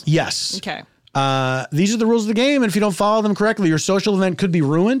turns? Yes. Okay. These are the rules of the game, and if you don't follow them correctly, your social event could be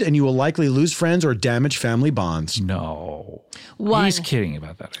ruined, and you will likely lose friends or damage family bonds. No. One. He's kidding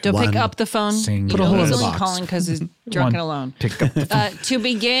about that. Don't pick One. up the phone. Singular. Put a hole in He's the only box. calling because he's drunk and alone. Pick up the phone. To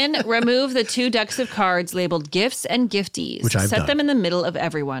begin, remove the 2 decks of cards labeled gifts and gifties. Which I've Set done. them in the middle of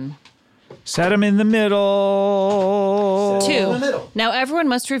everyone. Set him in the middle. 2. Now everyone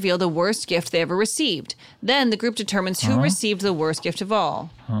must reveal the worst gift they ever received. Then the group determines who received the worst gift of all.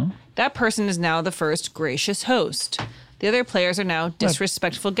 That person is now the first gracious host. The other players are now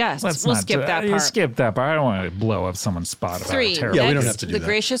disrespectful guests. We'll skip that part. Skip that part. I don't want to blow up someone's spot about 3. a terrible. Yeah, we don't Next, have to do the that.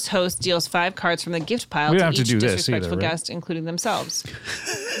 gracious host deals 5 cards from the gift pile We to don't have to each do this either, disrespectful right? guest, including themselves.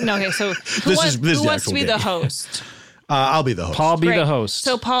 No, okay, so who, This wants, is the who wants to actual be game. the host? I'll be the host. Paul, be Great. the host.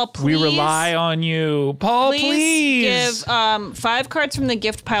 So, Paul, we please- rely on you. Paul, please. give 5 cards from the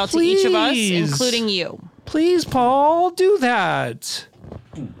gift pile to each of us, Please. including you. Please, Paul, do that.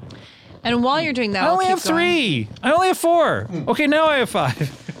 And while you're doing that, I I'll only keep have 3. I only have 4. Okay, now I have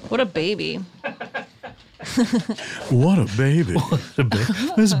 5. What a baby. What a baby.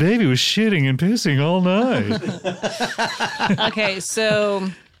 This baby was shitting and pissing all night. Okay, so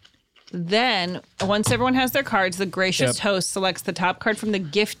then once everyone has their cards, the gracious host selects the top card from the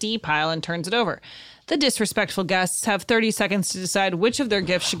giftee pile and turns it over. The disrespectful guests have 30 seconds to decide which of their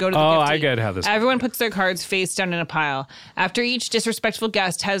gifts should go to the giftee. I get how this Everyone puts their cards face down in a pile. After each disrespectful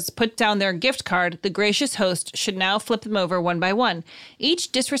guest has put down their gift card, the gracious host should now flip them over one by one. Each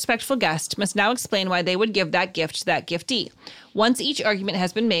disrespectful guest must now explain why they would give that gift to that giftee. Once each argument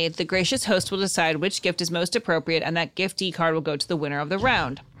has been made, the gracious host will decide which gift is most appropriate, and that giftee card will go to the winner of the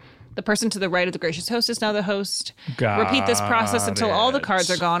round. The person to the right of the gracious host is now the host. Repeat this process until all the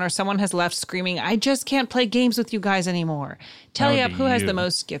cards are gone or someone has left screaming, I just can't play games with you guys anymore. Tally up who has the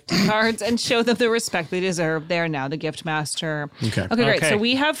most gifted cards and show them the respect they deserve. They are now the gift master. Okay, great. So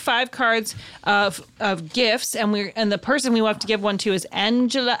we have 5 cards of gifts, and the person we have to give one to is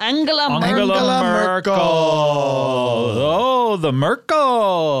Angela Merkel. Oh, the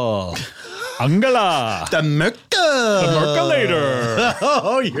Merkel. Angela. The Merkel. The Mercolator.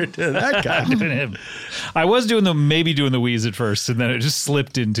 Oh, you're doing that guy. I was doing the wheeze at first, and then it just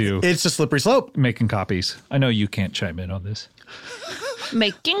slipped into... It's a slippery slope. Making copies. I know you can't chime in on this.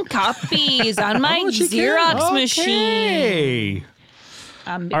 Making copies on my Xerox machine.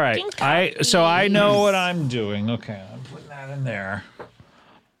 All right. So I know what I'm doing. Okay, I'm putting that in there.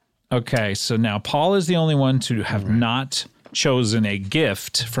 Okay, so now Paul is the only one to have not chosen a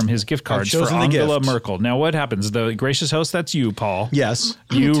gift from his gift cards for Angela Merkel. Now, what happens? The gracious host, that's you, Paul. Yes.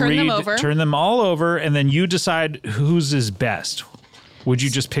 You turn them all over, and then you decide whose is best. Would you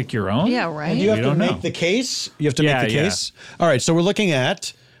just pick your own? Yeah, right. And you have to make the case? You have to make the case? All right, so we're looking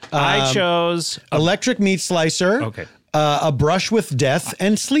at... I chose... electric meat slicer. Okay. A brush with death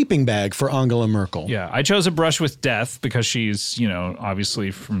and sleeping bag for Angela Merkel. Yeah, I chose a brush with death because she's,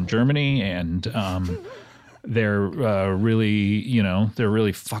 obviously from Germany, and they're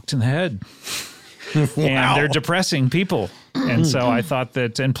really fucked in the head. Wow. And they're depressing people. And so I thought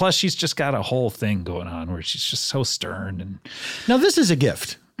that, and plus she's just got a whole thing going on where she's just so stern. And now this is a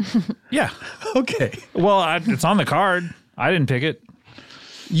gift. Yeah. Okay. Well, it's on the card. I didn't pick it.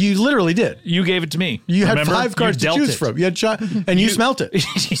 You literally did. You gave it to me. You had 5 cards to choose from. You had and you smelt it.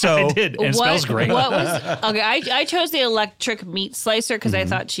 So I did. And it smells great. Okay, I chose the electric meat slicer because I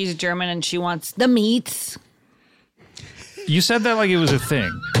thought she's German and she wants the meats. You said that like it was a thing.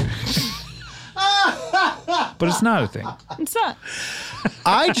 But it's not a thing. It's not.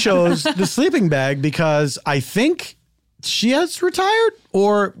 I chose the sleeping bag because I think she has retired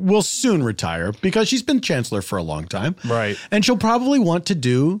or will soon retire because she's been chancellor for a long time. Right. And she'll probably want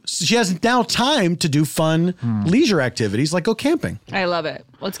to she has now time to do fun leisure activities like go camping. I love it.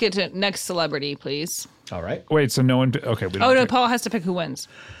 Let's get to next celebrity, please. All right. Wait, so no one, okay. We don't no, Paul has to pick who wins.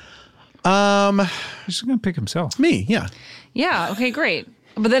 He's just going to pick himself. Me, yeah. Yeah, okay, great.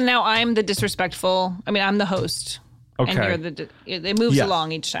 But then now I'm the disrespectful. I mean, I'm the host. Okay. And you're it moves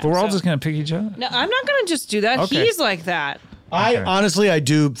along each time. But we're all just going to pick each other? No, I'm not going to just do that. Okay. He's like that. I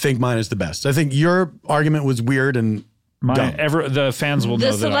do think mine is the best. I think your argument was weird and dumb. The fans will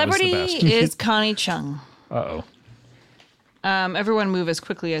know that I was the best. The celebrity is Connie Chung. Uh-oh. Everyone move as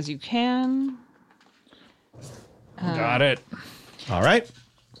quickly as you can. Got it. All right.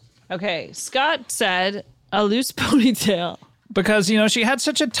 Okay, Scott said a loose ponytail. Because, she had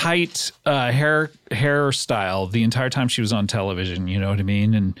such a tight hairstyle the entire time she was on television, you know what I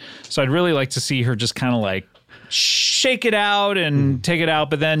mean? And so I'd really like to see her just kind of like shake it out and take it out.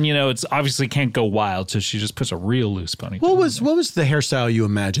 But then, it's obviously can't go wild. So she just puts a real loose ponytail. What was the hairstyle you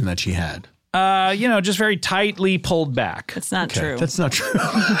imagine that she had? Just very tightly pulled back. That's not true. That's not true.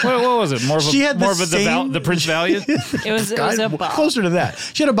 What was it? More of the Prince Valiant? It was a bob. Closer to that.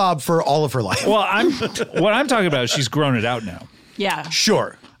 She had a bob for all of her life. Well, what I'm talking about is she's grown it out now. Yeah.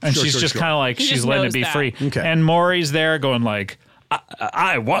 Sure. And she's just kind of like, she's letting it be free. Okay. And Maury's there going like,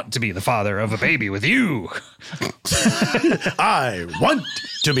 I want to be the father of a baby with you. I want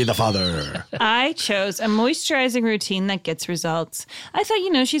to be the father. I chose a moisturizing routine that gets results. I thought,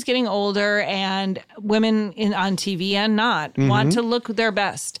 she's getting older and women on TV and not want to look their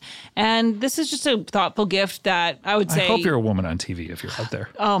best. And this is just a thoughtful gift that I would say. I hope you're a woman on TV if you're out there.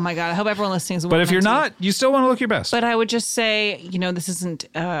 Oh my God. I hope everyone listening is a woman. But if you're not, you still want to look your best. But I would just say, this isn't,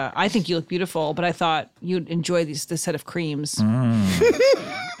 I think you look beautiful, but I thought you'd enjoy this set of creams. And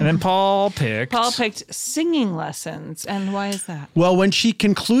then Paul picked singing lessons. And why is that? Well, when she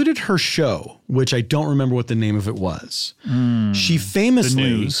concluded her show, which I don't remember what the name of it was, she famously... The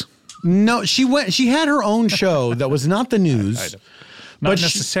News. No, she had her own show that was not the news. Not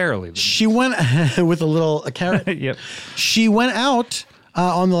necessarily. She went with a carrot. Yep. She went out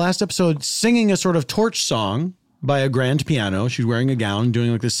on the last episode singing a sort of torch song by a grand piano. She's wearing a gown,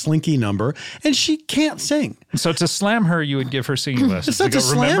 doing like this slinky number, and she can't sing. So to slam her, you would give her singing lessons. It's not to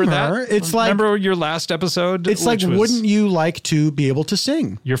slam her. It's like, remember your last episode? It's like, wouldn't you like to be able to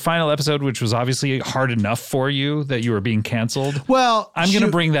sing? Your final episode, which was obviously hard enough for you that you were being canceled. Well, I'm going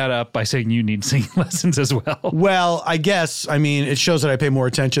to bring that up by saying you need singing lessons as well. Well, I guess, I mean, it shows that I pay more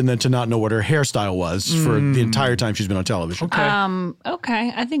attention than to not know what her hairstyle was for the entire time she's been on television. Okay.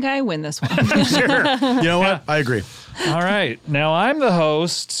 Okay. I think I win this one. Sure. You know what? I agree. All right. Now I'm the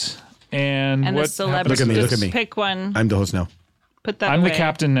host. And the what celebrity. Look at me. Pick one. I'm the host now. Put that I'm away. the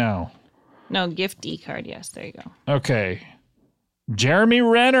captain now. No, gift card. Yes, there you go. Okay. Jeremy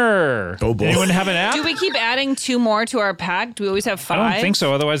Renner. Oh, boy. Anyone have an app? Do we keep adding 2 more to our pack? Do we always have 5? I don't think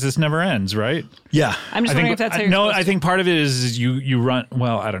so. Otherwise, this never ends, right? Yeah. I'm just wondering if that's how you're supposed I think part of it is you run.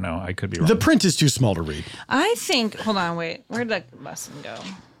 Well, I don't know. I could be wrong. The print is too small to read. I think. Hold on. Wait. Where did that lesson go?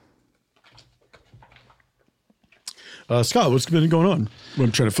 Scott, what's been going on?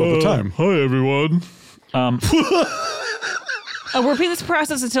 I'm trying to fill the time. Hi, everyone. We'll repeat this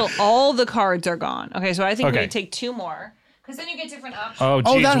process until all the cards are gone. Okay, so I think we Okay. need to take 2 more. Because then you get different options. Oh,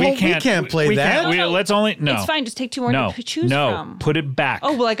 geez, we can't play that. Let's only It's fine. Just take 2 more to choose from. Put it back.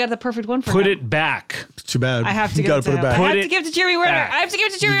 Oh, well, I got the perfect one for Put him. it back. Too bad. I have to you give gotta it to put him. it back. I have Put to it give it to Jeremy Renner. back. I have to give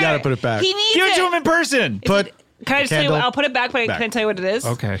it to Jeremy You gotta Renner. put it back. He needs Give it it. to him in person. Can I just tell you candle what? I'll put it back, but back. can I tell you what it is?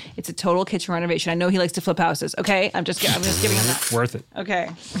 Okay. It's a total kitchen renovation. I know he likes to flip houses. Okay? I'm just giving him that. Worth it. Okay.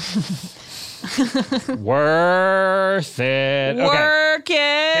 Worth it. Okay. Work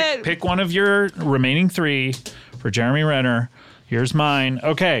it. Pick one of your remaining 3 for Jeremy Renner. Here's mine.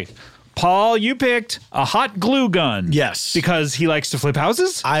 Okay. Paul, you picked a hot glue gun. Yes. Because he likes to flip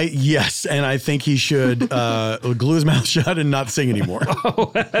houses? Yes, and I think he should glue his mouth shut and not sing anymore.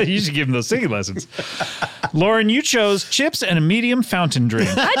 You should give him those singing lessons. Lauren, you chose chips and a medium fountain drink.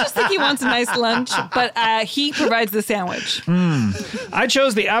 I just think he wants a nice lunch, but he provides the sandwich. I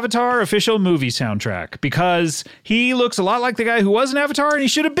chose the Avatar official movie soundtrack because he looks a lot like the guy who was in Avatar and he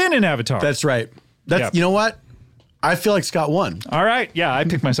should have been in Avatar. That's right. Yep. You know what? I feel like Scott won. All right. Yeah, I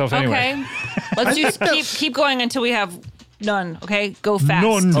picked myself anyway. Okay. Let's just keep going until we have none. Okay? Go fast.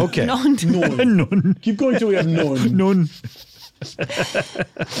 None. Okay. None. None. Keep going till we have none. None.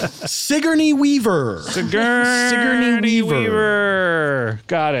 Sigourney Weaver. Sigourney Weaver.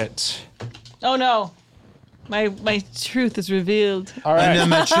 Got it. Oh, no. My truth is revealed. All right. And then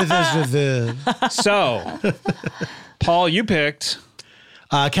my truth is revealed. So, Paul, you picked.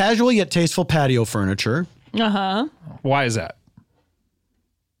 Casual yet tasteful patio furniture. Uh-huh. Why is that?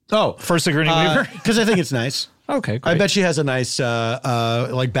 Oh, For Sigourney Weaver? because I think it's nice. Okay, great. I bet she has a nice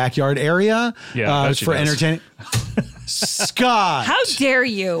like backyard area Yeah, I bet she for does. entertaining. Scott, How dare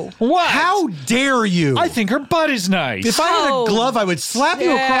you? What? how dare you? I think her butt is nice. if I had Oh. a glove, I would slap you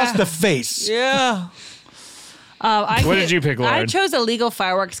Yeah. across the face. Yeah. What did you pick, Lauren? I chose illegal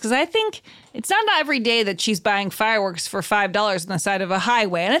fireworks because I think it's not every day that she's buying fireworks for $5 on the side of a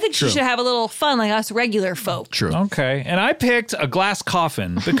highway. And I think she should have a little fun like us regular folk. True. Okay, and I picked a glass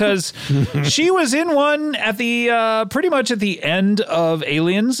coffin because she was in one at the pretty much at the end of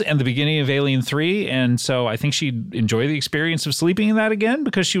Aliens and the beginning of Alien 3, and so I think she'd enjoy the experience of sleeping in that again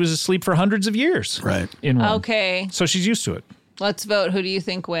because she was asleep for hundreds of years. Right. In one. Okay, So she's used to it. let's vote. Who do you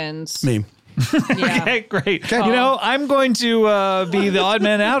think wins? Me. Yeah. Okay, great. You know, I'm going to be the odd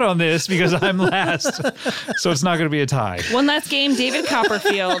man out on this because I'm last, so it's not going to be a tie. One last game, David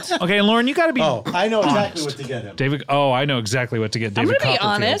Copperfield. Okay, and Lauren, you got to be. Oh, I know exactly honest. what to get him. David. Oh, I know exactly what to get. I'm David going to be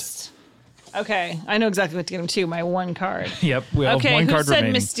Copperfield. honest. Okay, I know exactly what to get him too. My one card. Yep, we have Okay, one who card said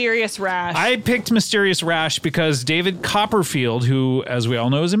remaining. mysterious rash? I picked Mysterious Rash because David Copperfield, who, as we all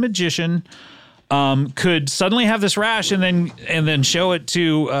know, is a magician, could suddenly have this rash and then show it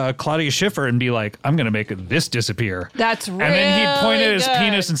to Claudia Schiffer and be like, "I'm going to make this disappear." That's and then he'd point at really his good.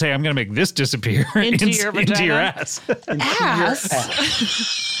 penis and say, "I'm going to make this disappear Into your into your vagina? ass."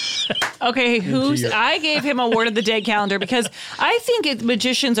 Ass. Okay, I gave him a word of the day calendar because I think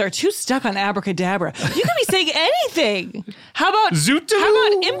magicians are too stuck on abracadabra. You can be saying anything. How about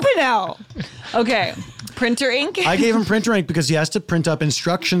Zootaloo. Impinel? Okay, printer ink. I gave him printer ink because he has to print up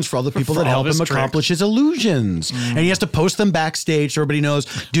instructions for all the people For that all help him this trick. accomplish his illusions. And he has to post them backstage so everybody knows,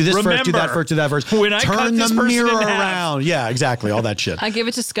 do this first, do that Remember, first, do that first. when I cut Turn this the person mirror in half. around. Yeah, exactly. All that shit. I give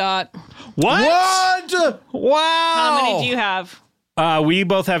it to Scott. What? Wow. How many do you have? We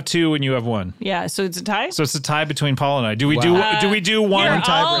both have 2 and you have 1. Yeah, so it's a tie. So it's a tie between Paul and I. Do we Wow. do one? Here,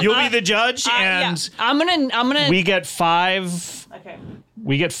 I'll- You'll be the judge, yeah. and I'm gonna. we get 5. Okay,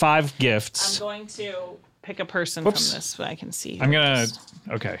 We get 5 I'm gifts. going to pick a person Whoops. from this so I can see. I'm gonna.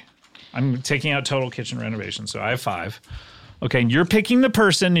 Okay, I'm taking out total kitchen renovation, so I have 5. Okay, you're picking the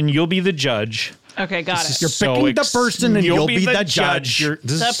person and you'll be the judge. Okay, got it. You're picking the person and you'll be the judge.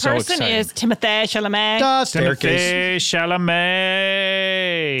 The person is Timothée Chalamet. The staircase.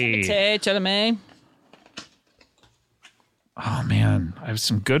 Chalamet. Timothée Chalamet. Oh, man. I have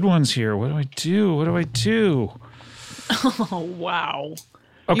some good ones here. What do I do? Oh, wow.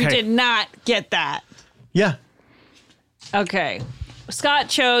 Okay. You did not get that. Yeah. Okay. Scott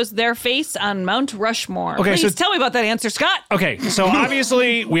chose their face on Mount Rushmore. Okay, Please so tell me about that answer, Scott. Okay, so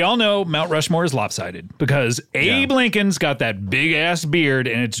obviously we all know Mount Rushmore is lopsided because Abe Lincoln's got that big ass beard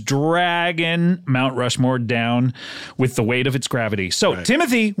and it's dragging Mount Rushmore down with the weight of its gravity. So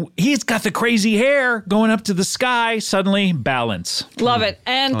Timothy, he's got the crazy hair going up to the sky, suddenly balance. Love it.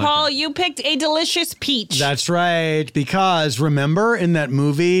 And Paul, you picked a delicious peach. That's right. Because remember in that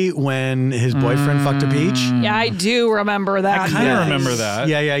movie when his boyfriend fucked a peach? Yeah, I do remember that. I kind of remember that.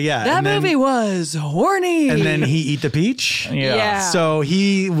 Yeah. That movie was horny. And then he eat the peach? Yeah. So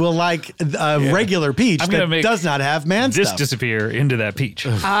he will like a regular peach that does not have man this stuff. disappear into that peach.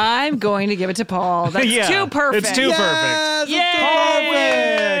 I'm going to give it to Paul. That's too perfect. It's too perfect.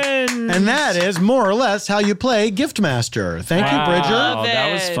 Yay! And that is more or less how you play Gift Master. Thank you, Bridger. Love it.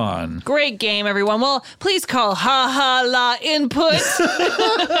 That was fun. Great game, everyone. Well, please call Ha Ha La Input.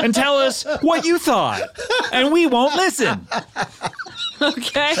 And tell us what you thought. And we won't listen.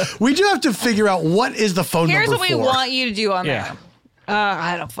 Okay. We do have to figure out what is the phone Here's number what we for. want you to do on Yeah. there.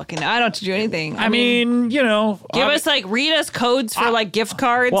 I don't have to do anything. I mean, you know. Give us read us codes for gift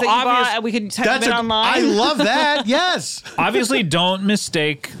cards that you bought and we could type it online. I love that. Yes. Obviously, don't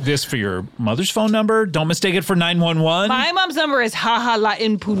mistake this for your mother's phone number. Don't mistake it for 911. My mom's number is Ha Ha La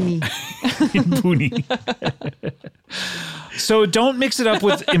Inpuni. So don't mix it up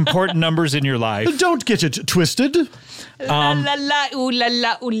with important numbers in your life. Don't get it twisted. La la la ooh la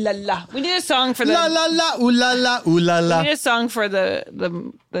la ooh la la. We need a song for the La la la ooh la la ooh la la. We need a song for the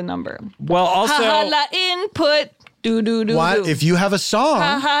number. Well, also Ha ha la input. Do do do. What? do. If you have a song,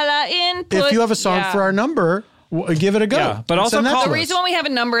 Ha ha la input. if you have a song for our number, give it a go. Yeah, but also Send that call- to The us. reason why we have a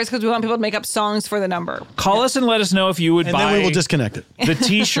number is because we want people to make up songs for the number. call us and let us know if you would and buy then we will disconnect it. the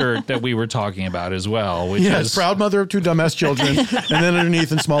T-shirt that we were talking about as well. Which Yes, is proud mother of two dumbass children, and then underneath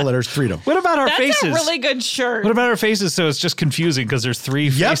in small letters, freedom. What about our That's faces? a really good shirt. What about our faces? So it's just confusing because there's three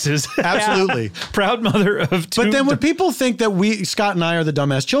faces. Absolutely. Proud mother of two. But then would people think that Scott and I are the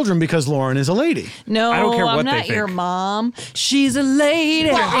dumbass children because Lauren is a lady? No, I don't care what I'm they not your think. mom. She's a lady.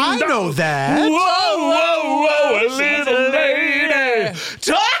 Well, I know that. whoa, a little lady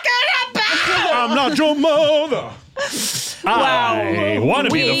talking about. I'm not your mother. I want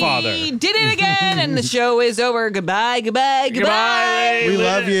to be the father. We did it again, and the show is over. Goodbye, goodbye, goodbye. We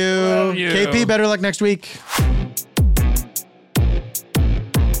love you. Love you. KP, better luck next week.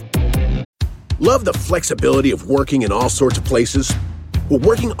 Love the flexibility of working in all sorts of places? Well,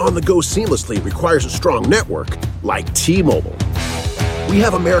 working on the go seamlessly requires a strong network like T-Mobile. We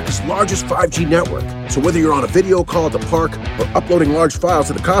have America's largest 5G network, so whether you're on a video call at the park or uploading large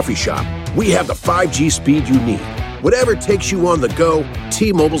files at a coffee shop, we have the 5G speed you need. Whatever takes you on the go,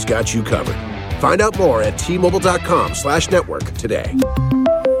 T-Mobile's got you covered. Find out more at T-Mobile.com/network today.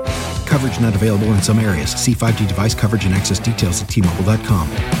 Coverage not available in some areas. See 5G device coverage and access details at T-Mobile.com.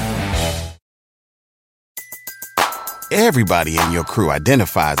 Everybody in your crew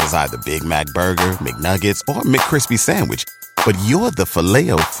identifies as either Big Mac Burger, McNuggets, or McCrispy Sandwich. But you're the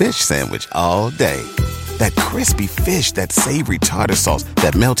Filet-O-Fish Sandwich all day. That crispy fish, that savory tartar sauce,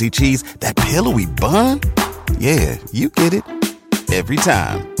 that melty cheese, that pillowy bun. Yeah, you get it. Every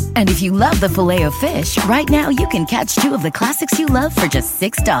time. And if you love the Filet-O-Fish, right now you can catch two of the classics you love for just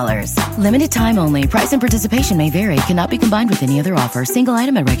 $6. Limited time only. Price and participation may vary. Cannot be combined with any other offer. Single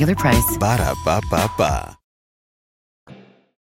item at regular price. Ba-da-ba-ba-ba.